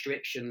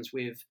restrictions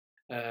with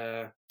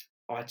uh,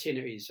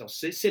 itineraries or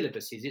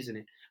syllabuses, isn't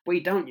it? We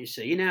don't, you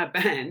see. In our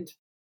band,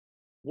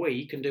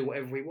 we can do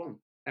whatever we want,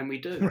 and we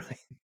do.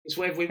 It's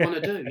whatever we want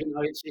to do.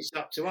 It's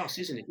up to us,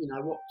 isn't it?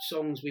 What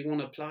songs we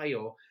want to play,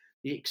 or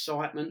the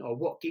excitement, or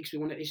what gigs we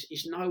want to.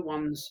 It's no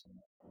one's.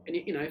 And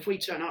if we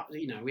turn up,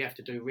 we have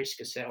to do risk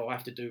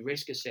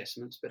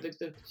assessments. But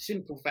the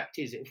simple fact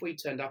is that if we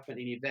turned up at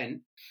an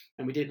event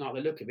and we didn't like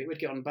the look of it, we'd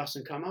get on the bus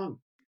and come home.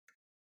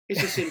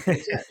 It's as simple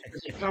as that,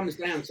 because it comes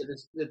down to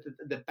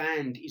the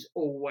band is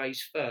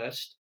always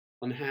first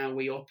on how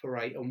we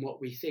operate and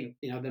what we think.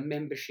 The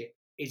membership,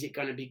 is it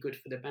going to be good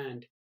for the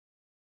band?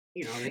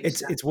 It's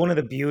It's that. it's one of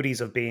the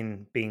beauties of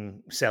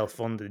being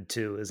self-funded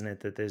too, isn't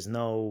it? That there's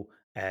no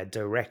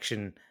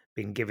direction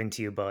being given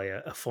to you by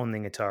a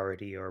funding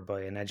authority or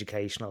by an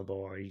educational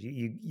board.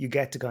 You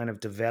get to kind of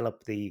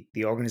develop the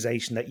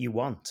organization that you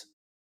want.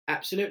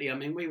 Absolutely. I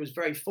mean, we was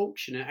very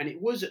fortunate, and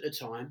it was at the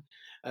time.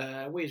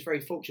 We was very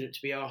fortunate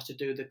to be asked to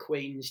do the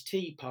Queen's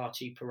Tea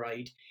Party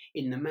parade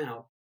in the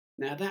Mall.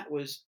 Now that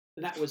was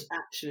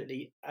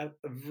absolutely a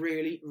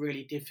really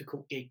really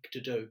difficult gig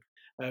to do,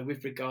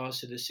 with regards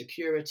to the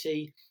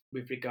security,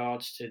 with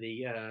regards to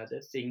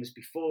the things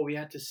before we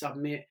had to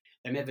submit,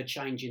 them ever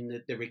changing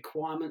the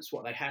requirements,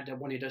 what they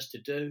wanted us to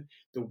do,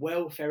 the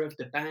welfare of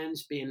the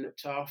bands being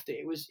looked after.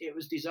 It was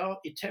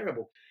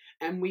terrible,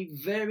 and we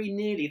very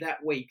nearly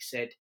that week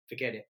said,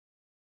 forget it.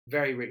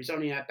 It was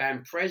only our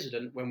band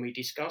president, when we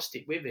discussed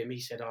it with him, he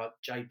said,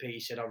 JP, he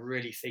said, I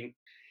really think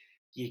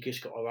you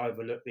just got to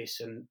overlook this.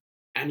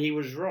 And he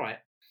was right.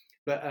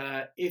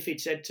 But if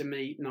he'd said to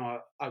me, no,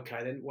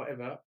 okay, then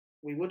whatever,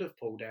 we would have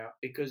pulled out,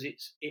 because Mhm.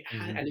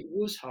 and it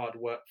was hard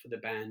work for the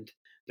band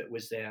that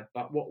was there.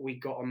 But what we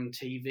got on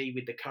TV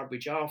with the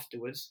coverage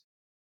afterwards,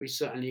 we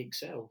certainly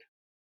excelled.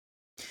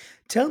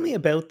 Tell me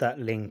about that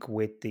link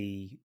with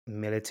the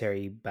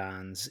military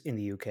bands in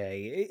the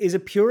UK. Is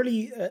it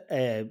purely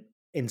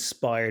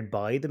inspired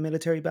by the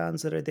military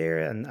bands that are there,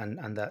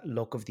 and that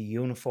look of the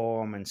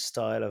uniform and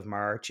style of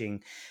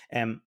marching,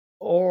 um,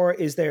 or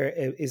is there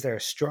a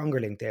stronger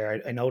link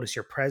there? I notice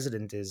your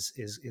president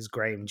is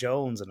Graham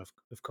Jones, and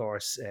of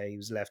course he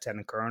was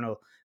lieutenant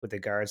colonel with the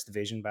Guards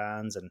Division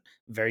bands, and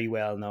very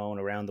well known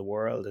around the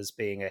world as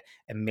being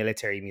a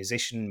military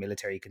musician,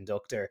 military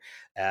conductor.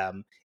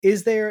 Um,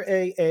 is there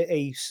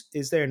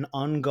is there an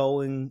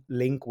ongoing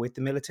link with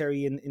the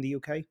military in the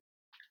UK?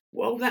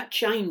 Well, that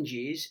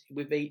changes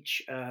with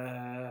each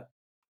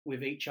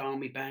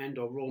army band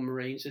or Royal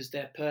Marines as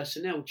their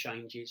personnel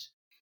changes.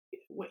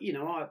 Well,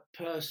 I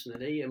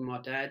personally and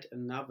my dad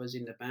and others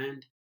in the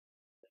band,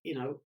 you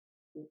know,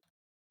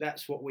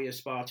 that's what we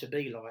aspire to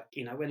be like.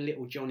 When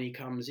little Johnny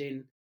comes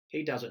in,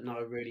 he doesn't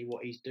know really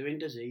what he's doing,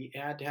 does he?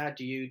 How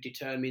do you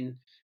determine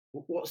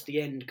what's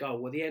the end goal?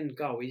 Well, the end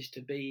goal is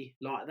to be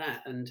like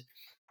that. And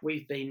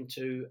we've been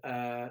to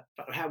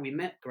how we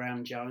met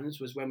Graham Jones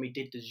was when we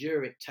did the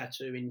Zurich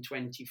tattoo in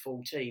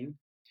 2014,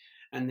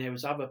 and there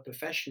was other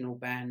professional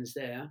bands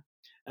there.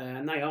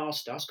 And they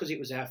asked us, because it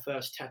was our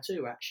first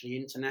tattoo, actually,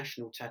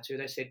 international tattoo.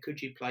 They said,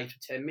 "Could you play for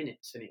 10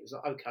 minutes?" And it was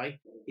like, okay,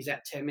 is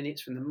that 10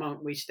 minutes from the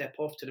moment we step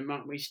off to the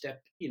moment we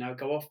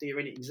go off the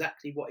arena?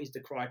 Exactly what is the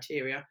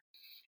criteria?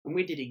 And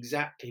we did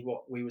exactly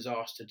what we was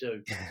asked to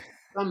do.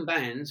 Some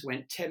bands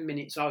went 10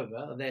 minutes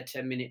over their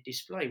 10-minute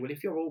display. Well,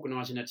 if you're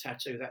organising a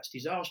tattoo, that's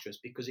disastrous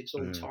because it's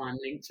all Mm. time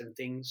linked and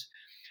things.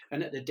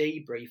 And at the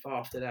debrief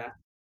after that,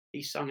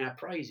 he sung our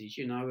praises,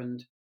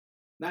 and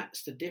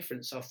that's the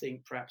difference, I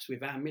think, perhaps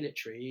with our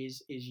military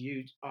is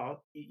you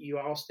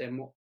ask them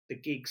what the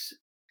gigs.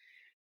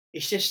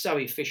 It's just so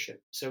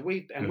efficient. So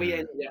we Mhm.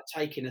 ended up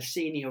taking a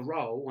senior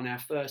role on our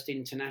first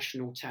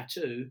international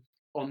tattoo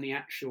on the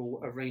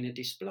actual arena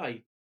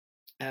display,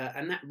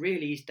 and that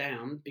really is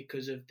down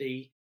because of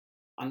the.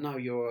 I know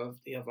you're of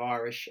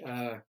Irish,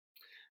 an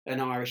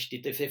Irish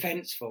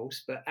defence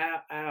force, but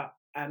our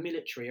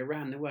military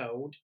around the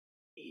world,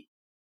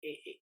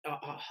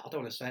 I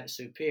don't want to say it's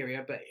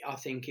superior, but I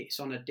think it's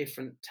on a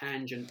different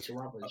tangent to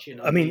others.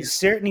 I mean,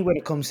 certainly when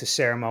it comes to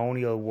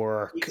ceremonial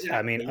work,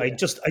 I mean, Exactly, I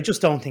yeah,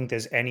 just don't think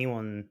there's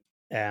anyone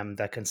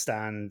that can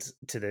stand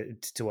to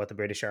what the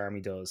British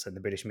Army does and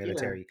the British yeah,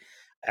 military.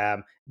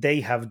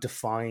 They have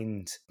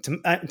defined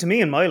to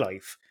me in my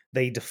life,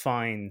 they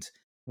defined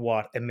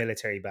what a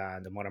military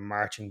band and what a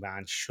marching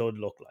band should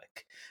look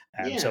like.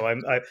 yeah, So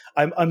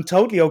I'm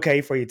totally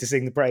okay for you to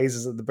sing the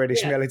praises of the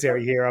British yeah. So,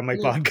 military here on my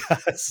and then,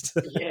 podcast,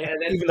 yeah,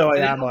 even though I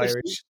and then am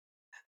obviously, Irish.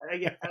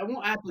 yeah, and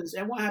what happens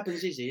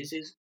is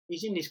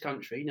in this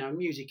country,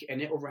 music,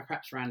 and it'll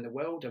perhaps around the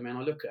world. I mean,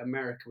 I look at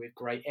America with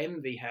great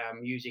envy how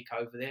music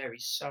over there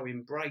is so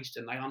embraced,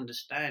 and they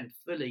understand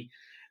fully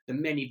the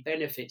many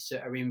benefits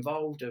that are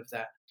involved of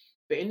that.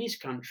 But in this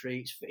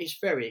country, it's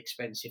very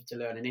expensive to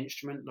learn an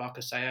instrument. Like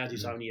I say, ours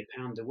is Mhm. only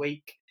 £1 a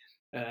week,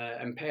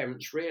 and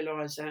parents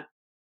realise that.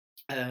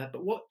 But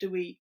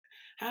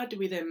how do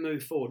we then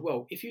move forward?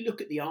 Well, if you look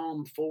at the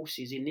armed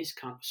forces in this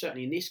country,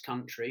 certainly in this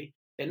country,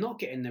 they're not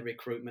getting the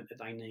recruitment that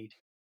they need.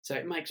 So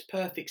it makes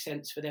perfect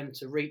sense for them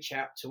to reach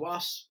out to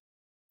us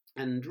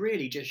and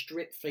really just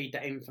drip feed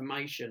that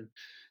information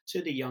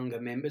to the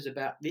younger members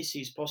about this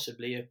is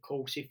possibly a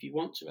course if you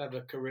want to have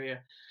a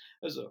career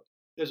as a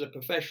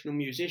professional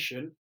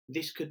musician.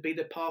 This could be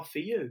the path for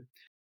you.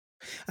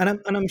 And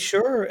I'm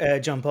sure,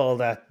 John Paul,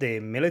 that the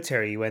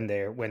military, when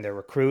they're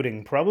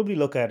recruiting, probably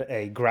look at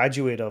a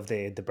graduate of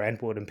the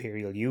Brentwood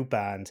Imperial Youth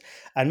Band,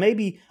 and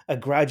maybe a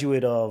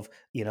graduate of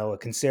a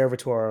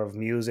conservatoire of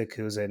music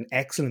who's an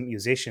excellent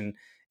musician.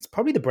 It's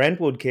probably the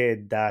Brentwood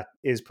kid that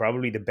is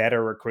probably the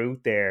better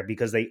recruit there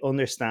because they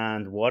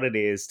understand what it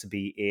is to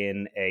be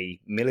in a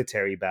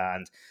military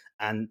band,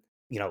 and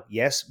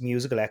yes,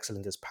 musical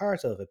excellence is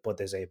part of it, but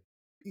there's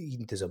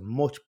a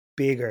much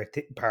bigger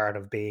part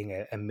of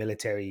being a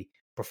military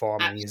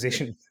performing Absolutely.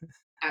 musician.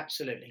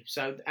 Absolutely.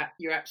 So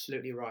you're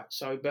absolutely right.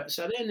 So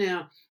they're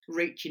now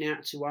reaching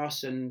out to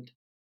us, and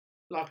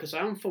like I say,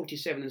 I'm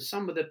 47, and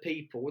some of the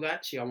people that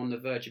actually I'm on the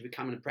verge of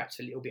becoming perhaps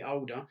a little bit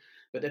older,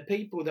 but the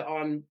people that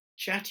I'm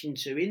chatting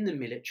to in the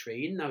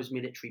military, in those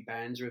military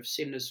bands, are of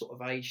similar sort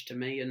of age to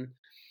me, and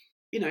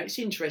it's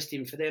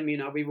interesting for them.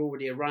 We've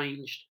already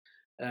arranged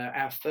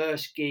our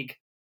first gig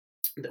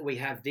that we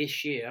have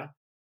this year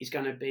is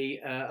going to be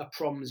a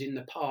proms in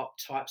the park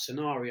type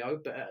scenario,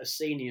 but at a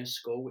senior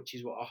school, which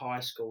is what a high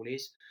school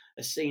is.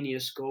 A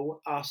senior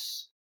school,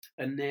 us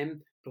and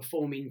them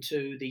performing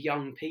to the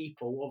young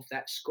people of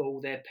that school,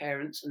 their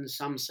parents, and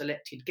some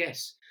selected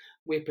guests.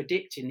 We're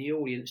predicting the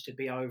audience to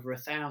be over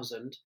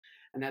 1,000,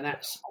 and now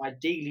that's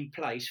ideally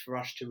placed for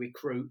us to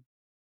recruit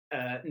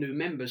new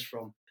members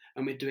from.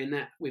 And we're doing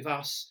that with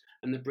us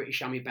and the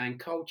British Army Band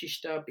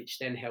Colchester, which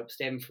then helps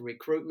them for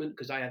recruitment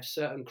because they have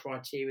certain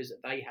criteria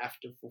that they have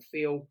to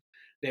fulfil.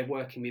 They're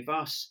working with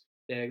us,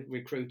 they're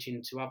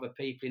recruiting to other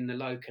people in the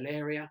local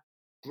area.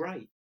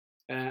 Great.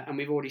 And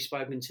we've already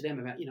spoken to them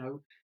about,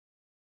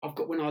 I've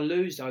got when I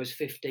lose those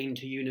 15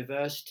 to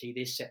university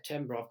this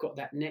September, I've got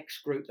that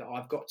next group that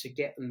I've got to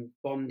get them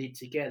bonded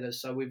together.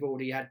 So we've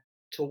already had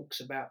talks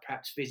about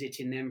perhaps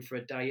visiting them for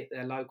a day at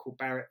their local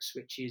barracks,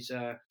 which is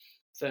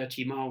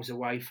 30 miles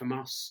away from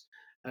us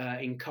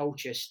in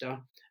Colchester,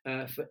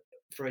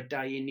 for a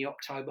day in the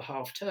October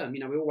half term.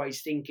 We're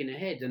always thinking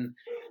ahead, and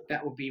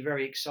that would be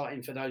very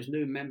exciting for those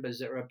new members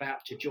that are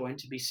about to join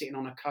to be sitting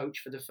on a coach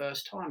for the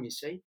first time, you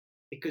see.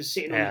 Because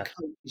sitting on the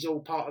coach is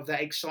all part of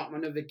that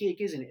excitement of the gig,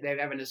 isn't it? They're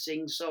having a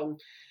sing-song.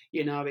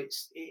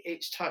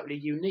 It's totally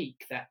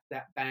unique, that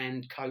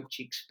band coach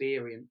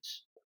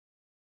experience.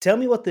 Tell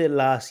me what the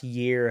last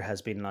year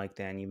has been like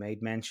then. You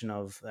made mention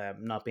of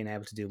not being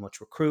able to do much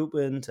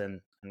recruitment,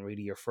 and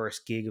really your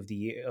first gig of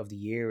the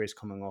year is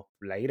coming up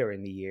later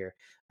in the year.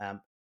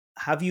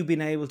 Have you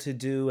been able to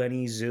do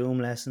any Zoom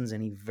lessons,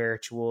 any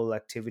virtual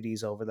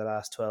activities over the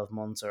last 12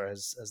 months, or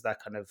has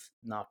that kind of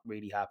not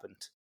really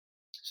happened?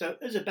 So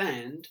as a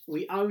band,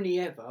 we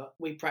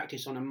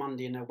practice on a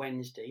Monday and a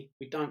Wednesday.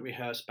 We don't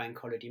rehearse bank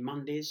holiday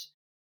Mondays.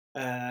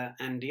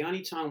 And the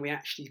only time we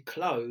actually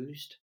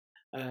closed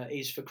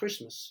is for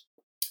Christmas.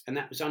 And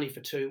that was only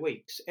for 2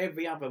 weeks.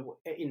 Every other,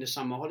 in the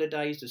summer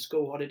holidays, the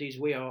school holidays,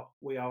 we are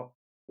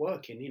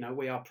working,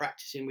 we are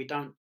practicing. We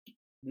don't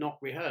not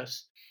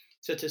rehearse.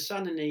 So to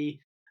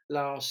suddenly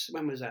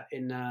when was that,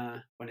 in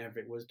whenever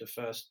it was, the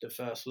first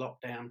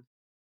lockdown,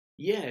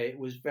 yeah, it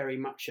was very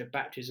much a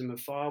baptism of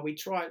fire.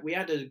 We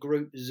had a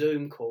group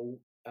Zoom call,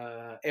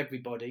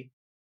 everybody,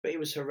 but it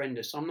was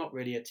horrendous. I'm not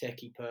really a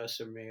techie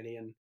person, really,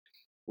 and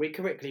we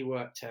correctly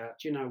worked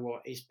out, you know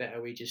what, it's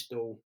better we just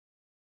all,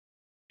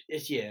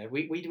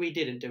 we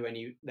didn't do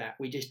any of that.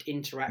 We just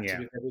interacted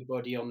with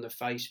everybody on the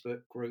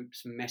Facebook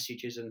groups and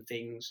messages and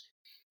things,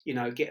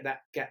 get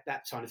that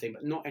kind of thing,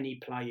 but not any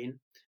playing.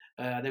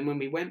 Then when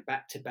we went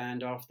back to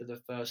band after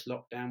the first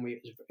lockdown,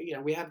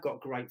 we have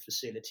got great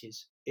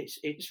facilities.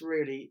 It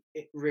really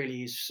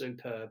is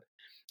superb.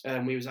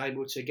 We was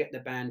able to get the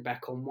band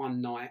back on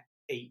one night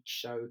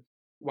each. So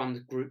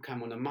one group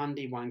came on a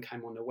Monday, one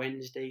came on a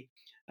Wednesday,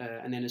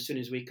 and then as soon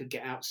as we could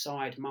get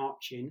outside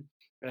marching,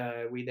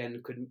 we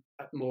then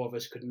more of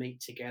us could meet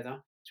together.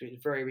 So it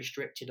was very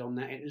restricted on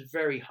that. It was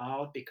very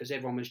hard because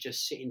everyone was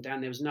just sitting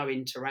down. There was no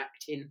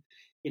interacting.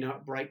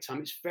 At break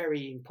time, it's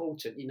very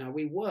important.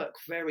 We work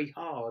very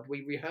hard,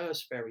 we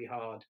rehearse very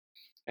hard,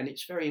 and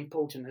it's very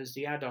important as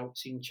the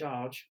adults in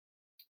charge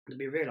that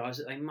we realise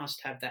that they must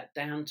have that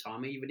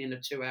downtime, even in a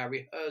 2-hour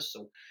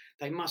rehearsal.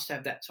 They must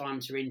have that time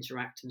to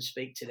interact and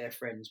speak to their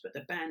friends. But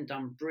the band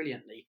done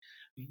brilliantly,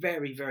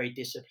 very, very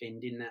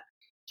disciplined in that,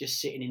 just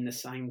sitting in the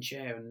same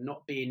chair and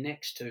not being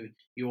next to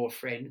your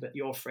friend, but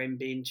your friend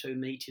being 2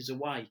 meters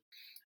away.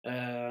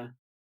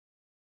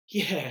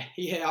 Yeah,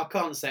 I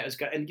can't say it was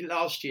good. And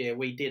last year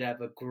we did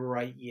have a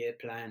great year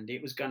planned. It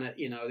was gonna,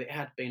 it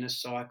had been a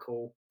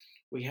cycle.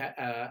 We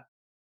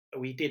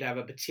did have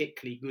a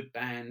particularly good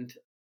band,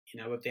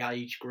 of the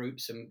age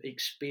groups and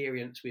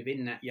experience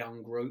within that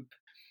young group,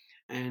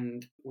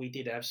 and we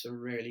did have some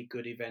really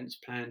good events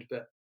planned.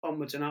 But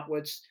onwards and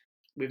upwards,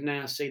 we've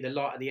now seen the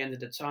light at the end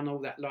of the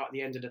tunnel. That light at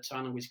the end of the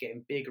tunnel is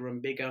getting bigger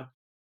and bigger.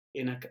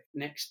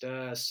 Next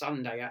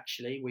Sunday,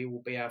 actually, we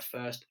will be our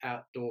first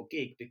outdoor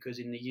gig, because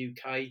in the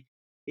UK,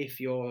 if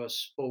you're a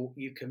sport,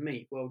 you can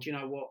meet. Well, do you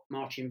know what?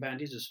 Marching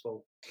band is a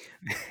sport.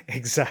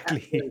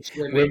 Exactly.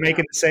 We're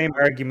making the same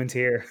argument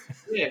here.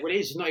 Yeah, well,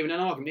 it's not even an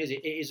argument, is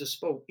it? It is a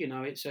sport.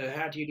 It's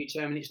how do you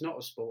determine it's not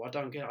a sport?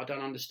 I don't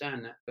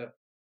understand that, but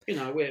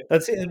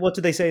that's it. What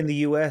do they say in the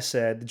US?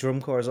 The drum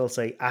corps all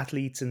say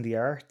athletes in the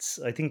arts.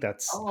 I think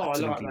that's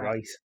absolutely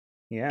right.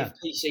 Yeah.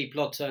 If PC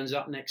Plod turns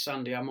up next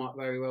Sunday, I might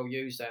very well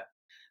use that.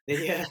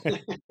 Yeah.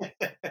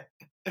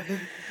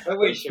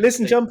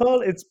 Listen, John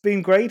Paul, it's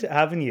been great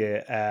having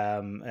you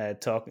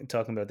talking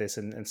about this,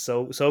 and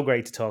so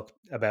great to talk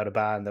about a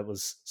band that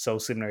was so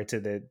similar to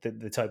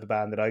the type of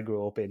band that I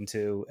grew up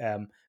into.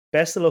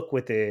 Best of luck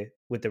with the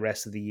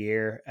rest of the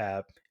year.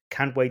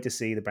 Can't wait to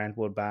see the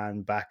Brentwood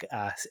band back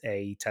at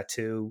a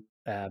tattoo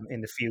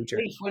in the future.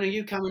 When are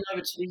you coming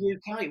over to the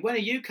UK? When are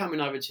you coming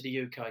over to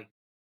the UK?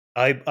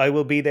 I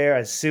will be there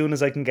as soon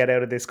as I can get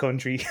out of this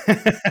country.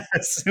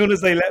 As soon as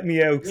they let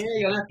me out. Yeah,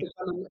 you'll have to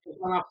come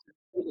up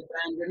to the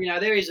band room.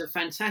 There is a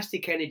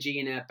fantastic energy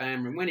in our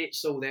band room when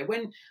it's all there.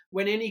 When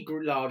any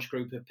large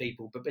group of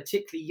people, but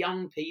particularly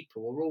young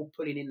people, are all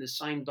pulling in the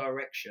same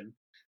direction,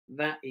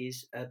 that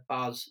is a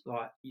buzz.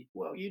 Like,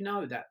 well,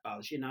 that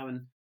buzz,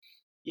 and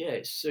yeah,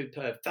 it's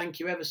superb. Thank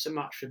you ever so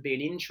much for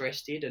being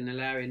interested and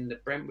allowing the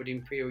Brentwood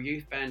Imperial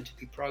Youth Band to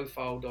be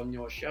profiled on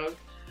your show.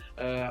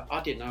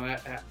 I didn't know,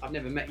 I've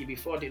never met you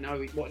before. I didn't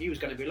know what you was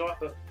going to be like,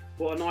 but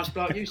what a nice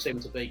bloke you seem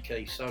to be,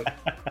 Keith. So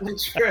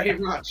thanks very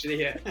much.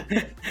 Yeah.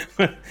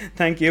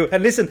 Thank you.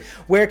 And listen,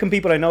 where can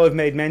people, I know I've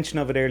made mention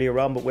of it earlier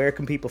on, but where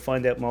can people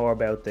find out more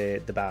about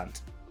the band?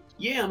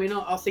 Yeah,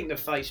 I think the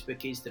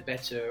Facebook is the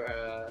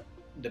better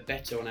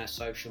on our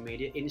social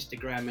media.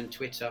 Instagram and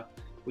Twitter,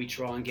 we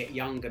try and get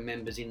younger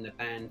members in the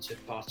band to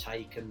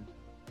partake and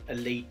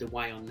lead the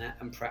way on that,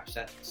 and perhaps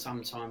that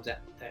sometimes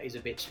that is a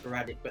bit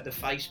sporadic, but the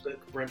Facebook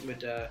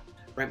Brentwood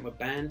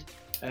Band,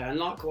 and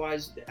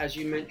likewise, as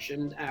you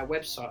mentioned, our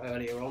website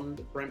earlier on,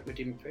 the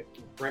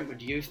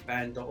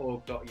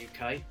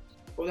BrentwoodYouthBand.org.uk,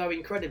 although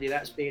incredibly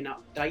that's being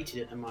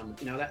updated at the moment.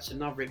 That's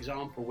another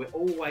example. We're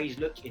always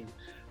looking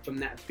from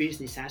that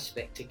business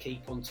aspect to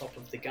keep on top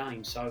of the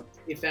game. So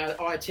if our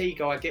IT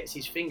guy gets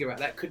his finger out,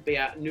 that could be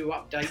our new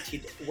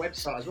updated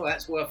website as well.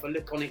 That's worth a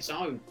look on its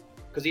own,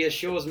 because he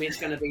assures me it's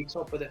going to be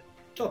top of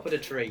the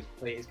tree.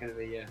 It's going to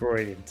be, yeah.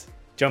 Brilliant.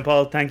 John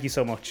Paul, thank you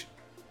so much.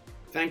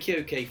 Thank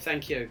you, Keith.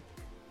 Thank you.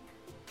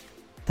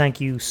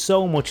 Thank you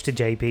so much to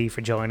JP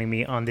for joining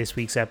me on this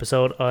week's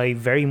episode. I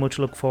very much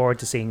look forward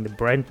to seeing the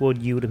Brentwood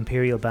Youth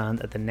Imperial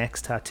Band at the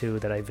next tattoo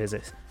that I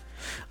visit.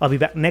 I'll be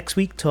back next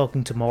week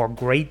talking to more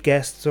great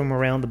guests from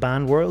around the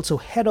band world, so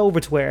head over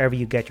to wherever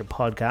you get your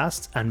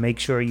podcasts and make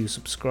sure you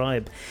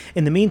subscribe.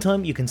 In the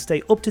meantime, you can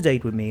stay up to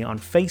date with me on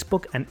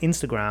Facebook and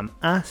Instagram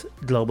at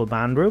Global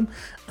Bandroom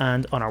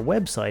and on our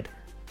website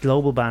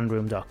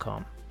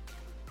globalbandroom.com.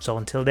 So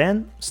until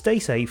then, stay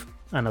safe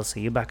and I'll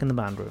see you back in the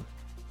bandroom.